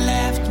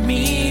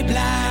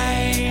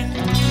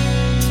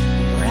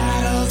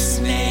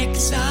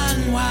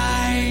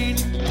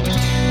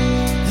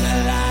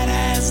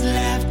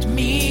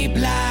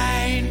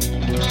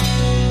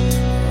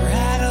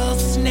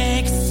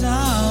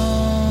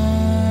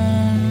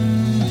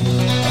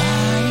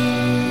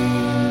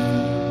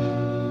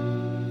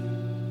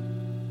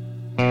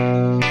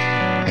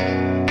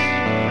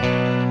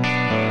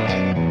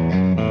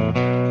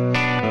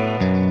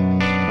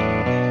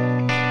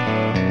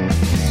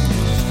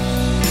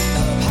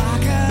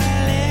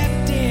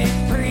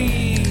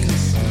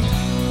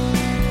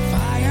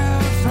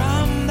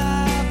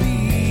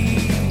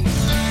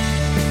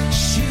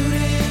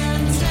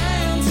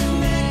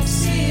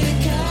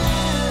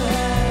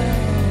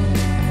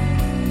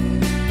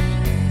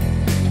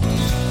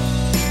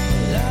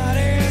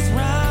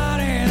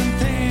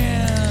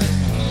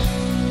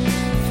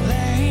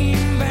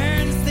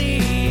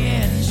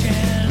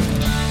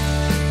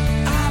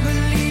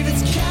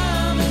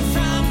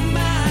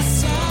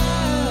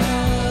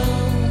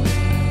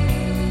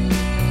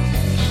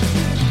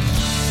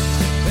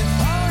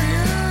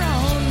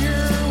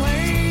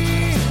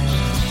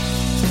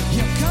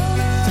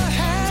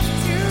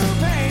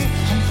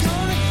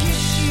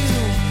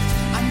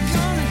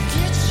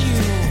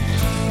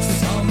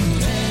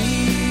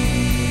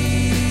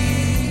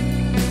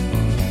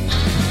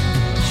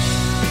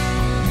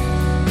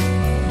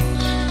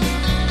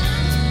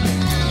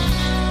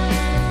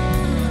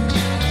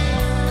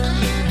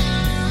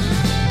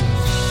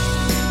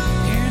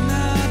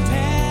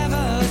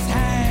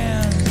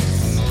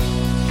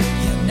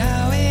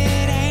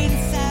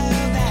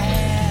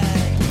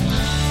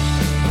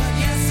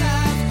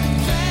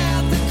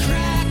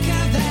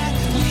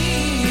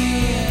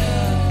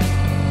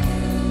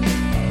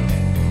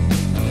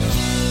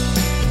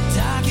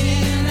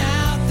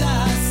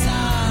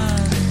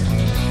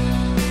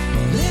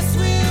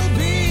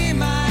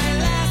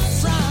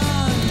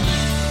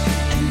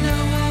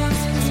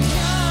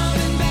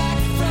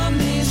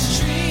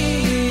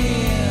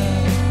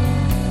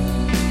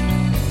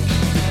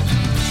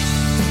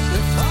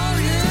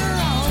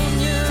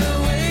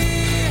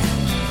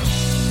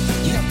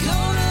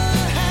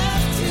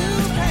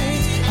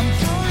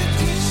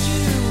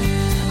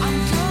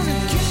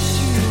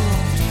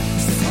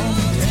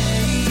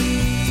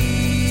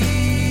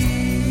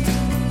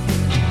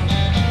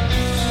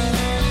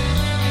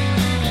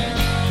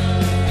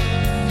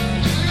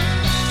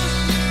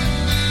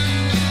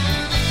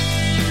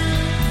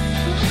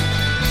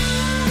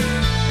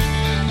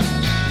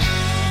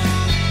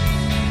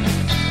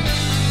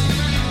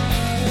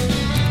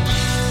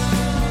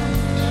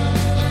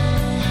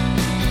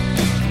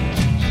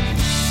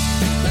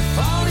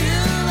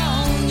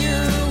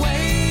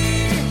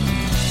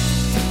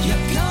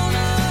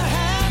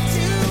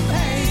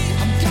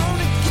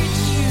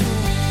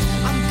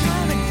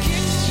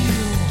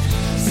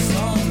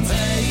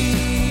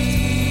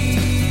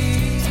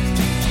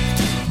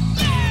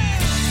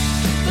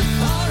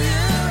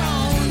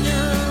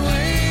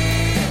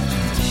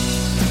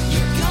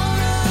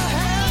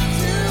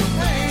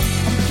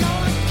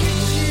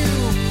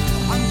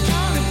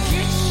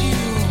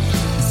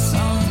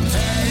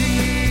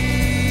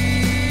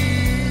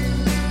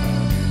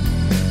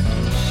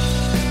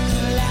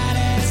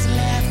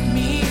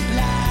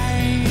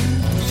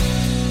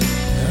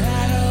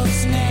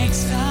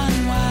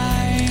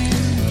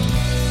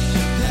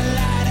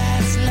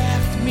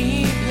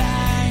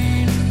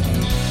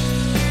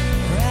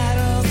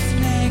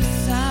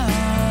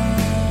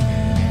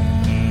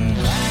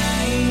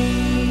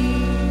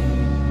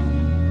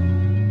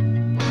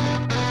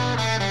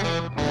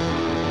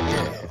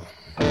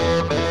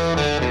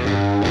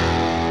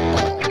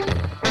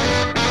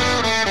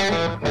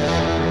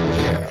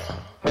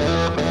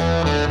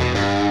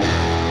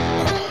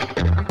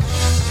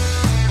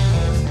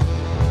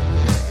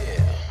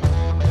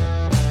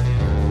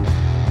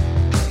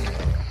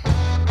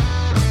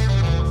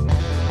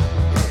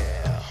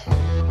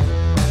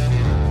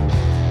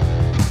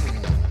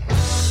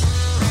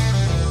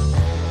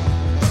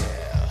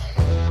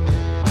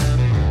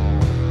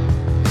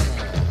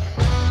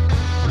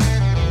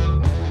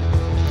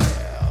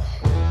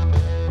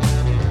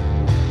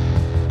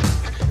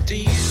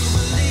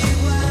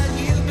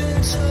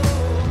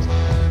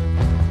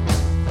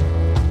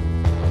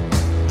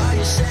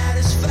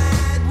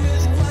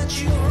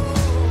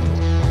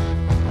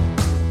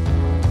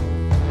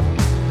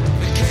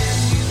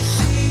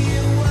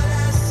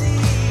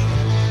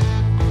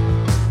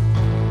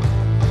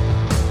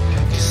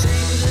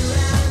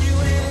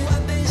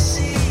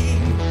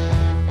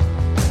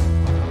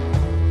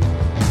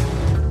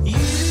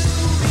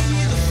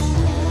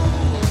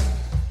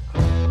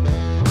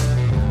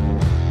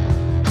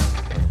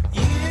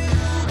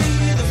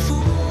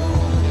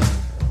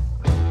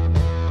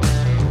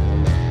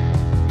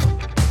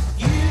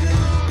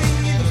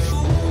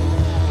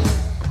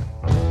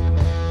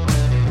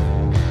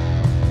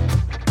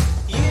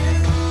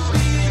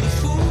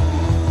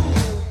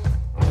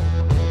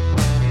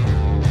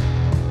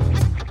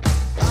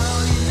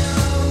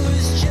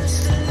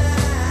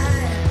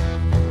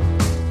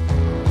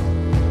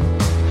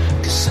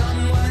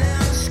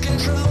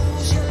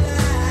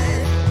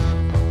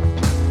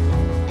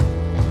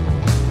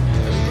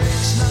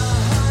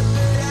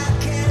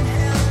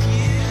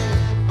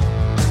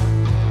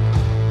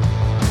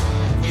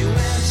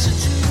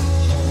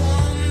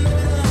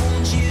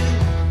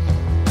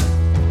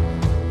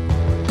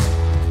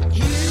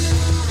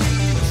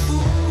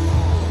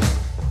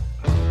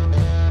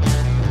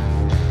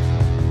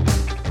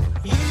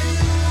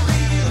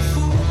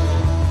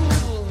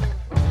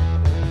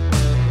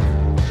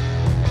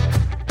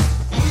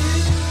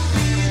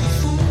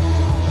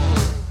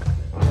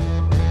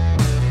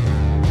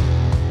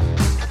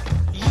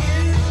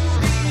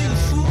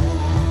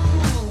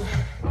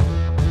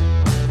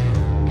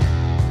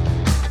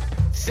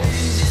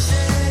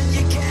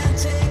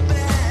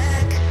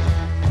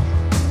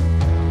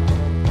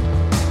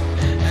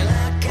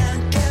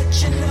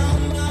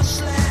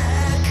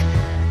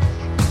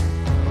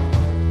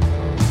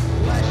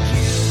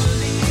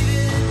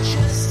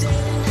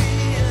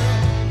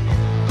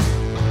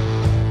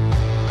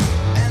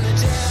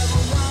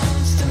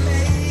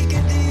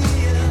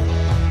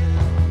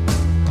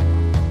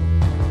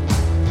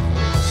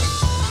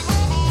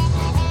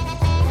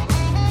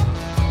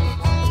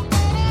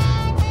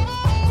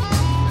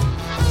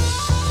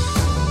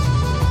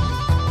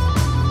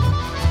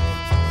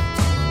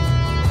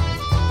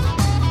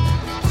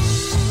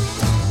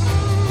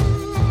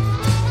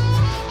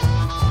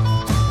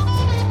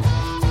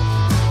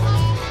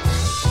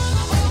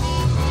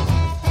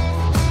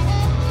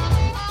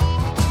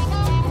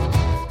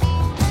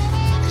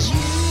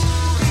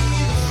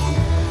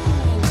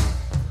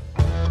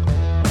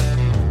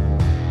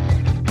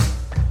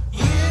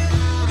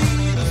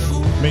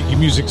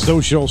Music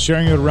Social,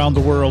 sharing it around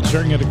the world,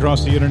 sharing it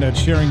across the internet,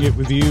 sharing it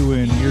with you,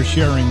 and you're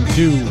sharing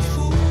too.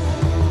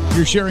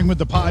 You're sharing with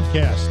the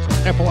podcast,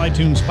 Apple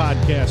iTunes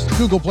Podcast,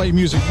 Google Play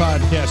Music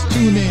Podcast,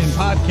 TuneIn,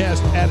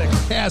 Podcast Addict,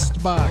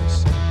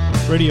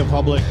 CastBox, Radio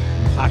Public,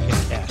 Pocket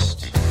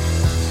Cast.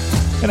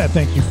 And I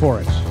thank you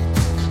for it.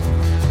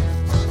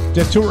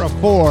 Datura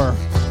 4,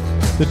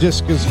 the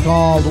disc is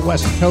called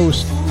West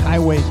Coast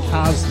Highway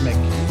Cosmic.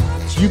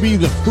 You Be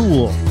the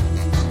Fool.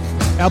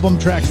 Album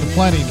tracks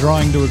aplenty,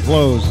 drawing to a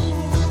close.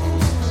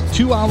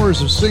 2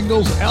 hours of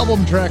singles,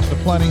 album tracks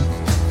aplenty.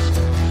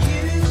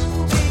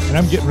 And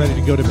I'm getting ready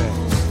to go to bed.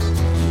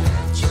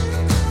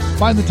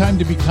 Find the time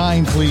to be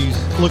kind, please.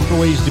 Look for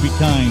ways to be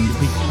kind.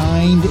 Be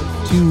kind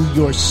to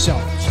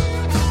yourself.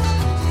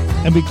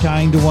 And be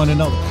kind to one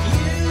another.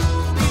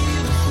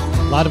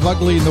 A lot of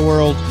ugly in the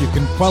world. You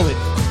can quell it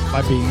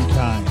by being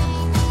kind.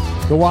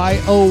 The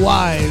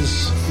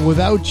Y-O-Ys.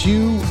 Without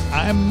you,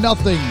 I'm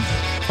nothing.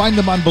 Find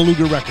them on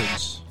Beluga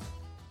Records.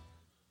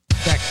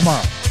 Back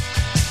tomorrow.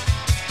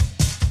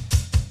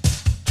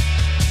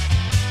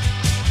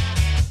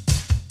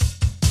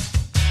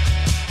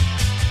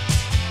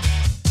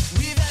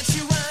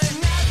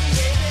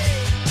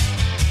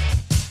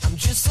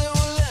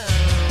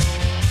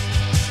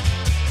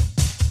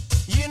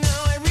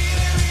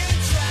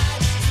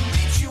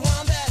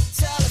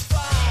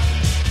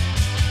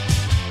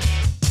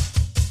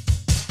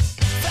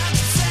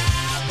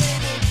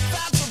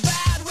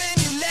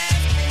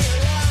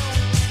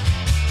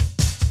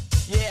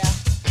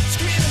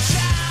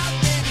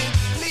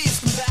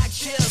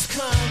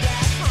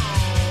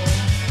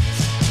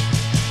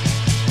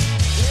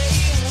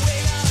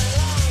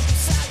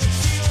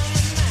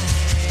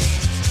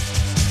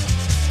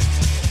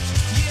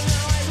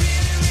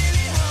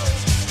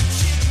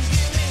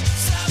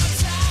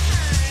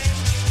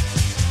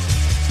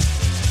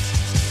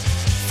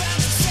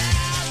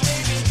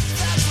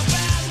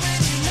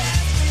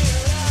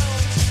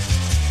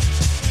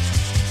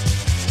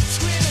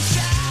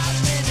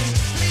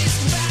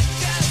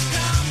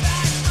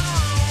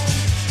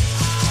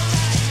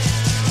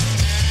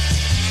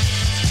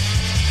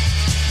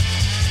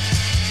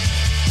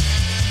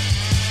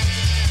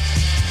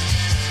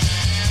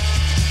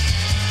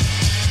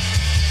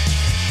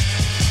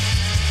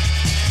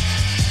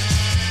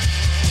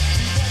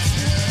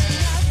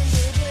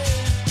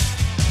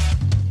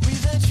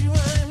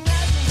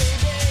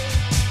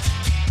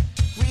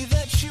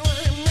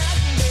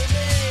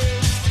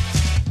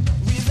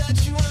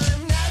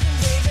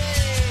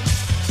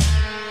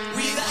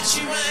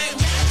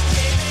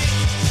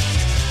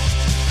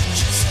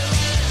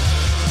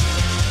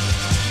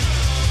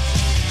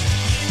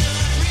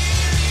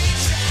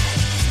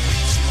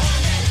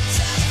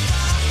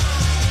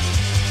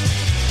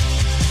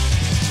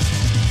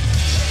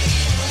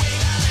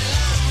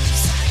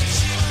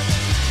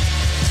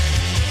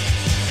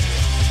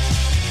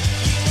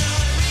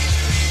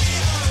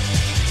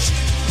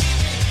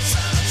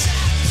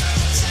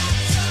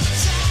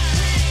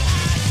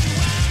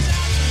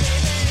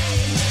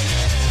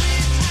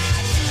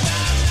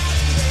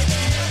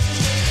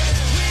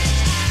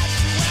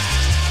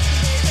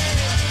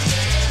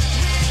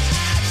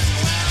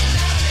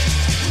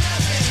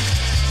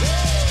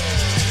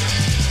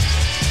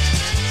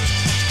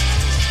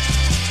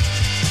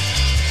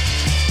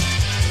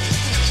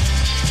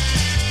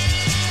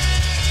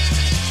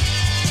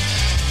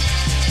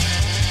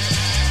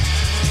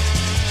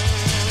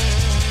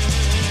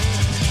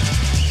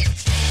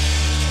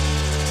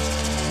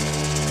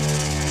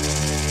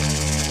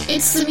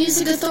 It's the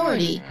Music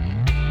Authority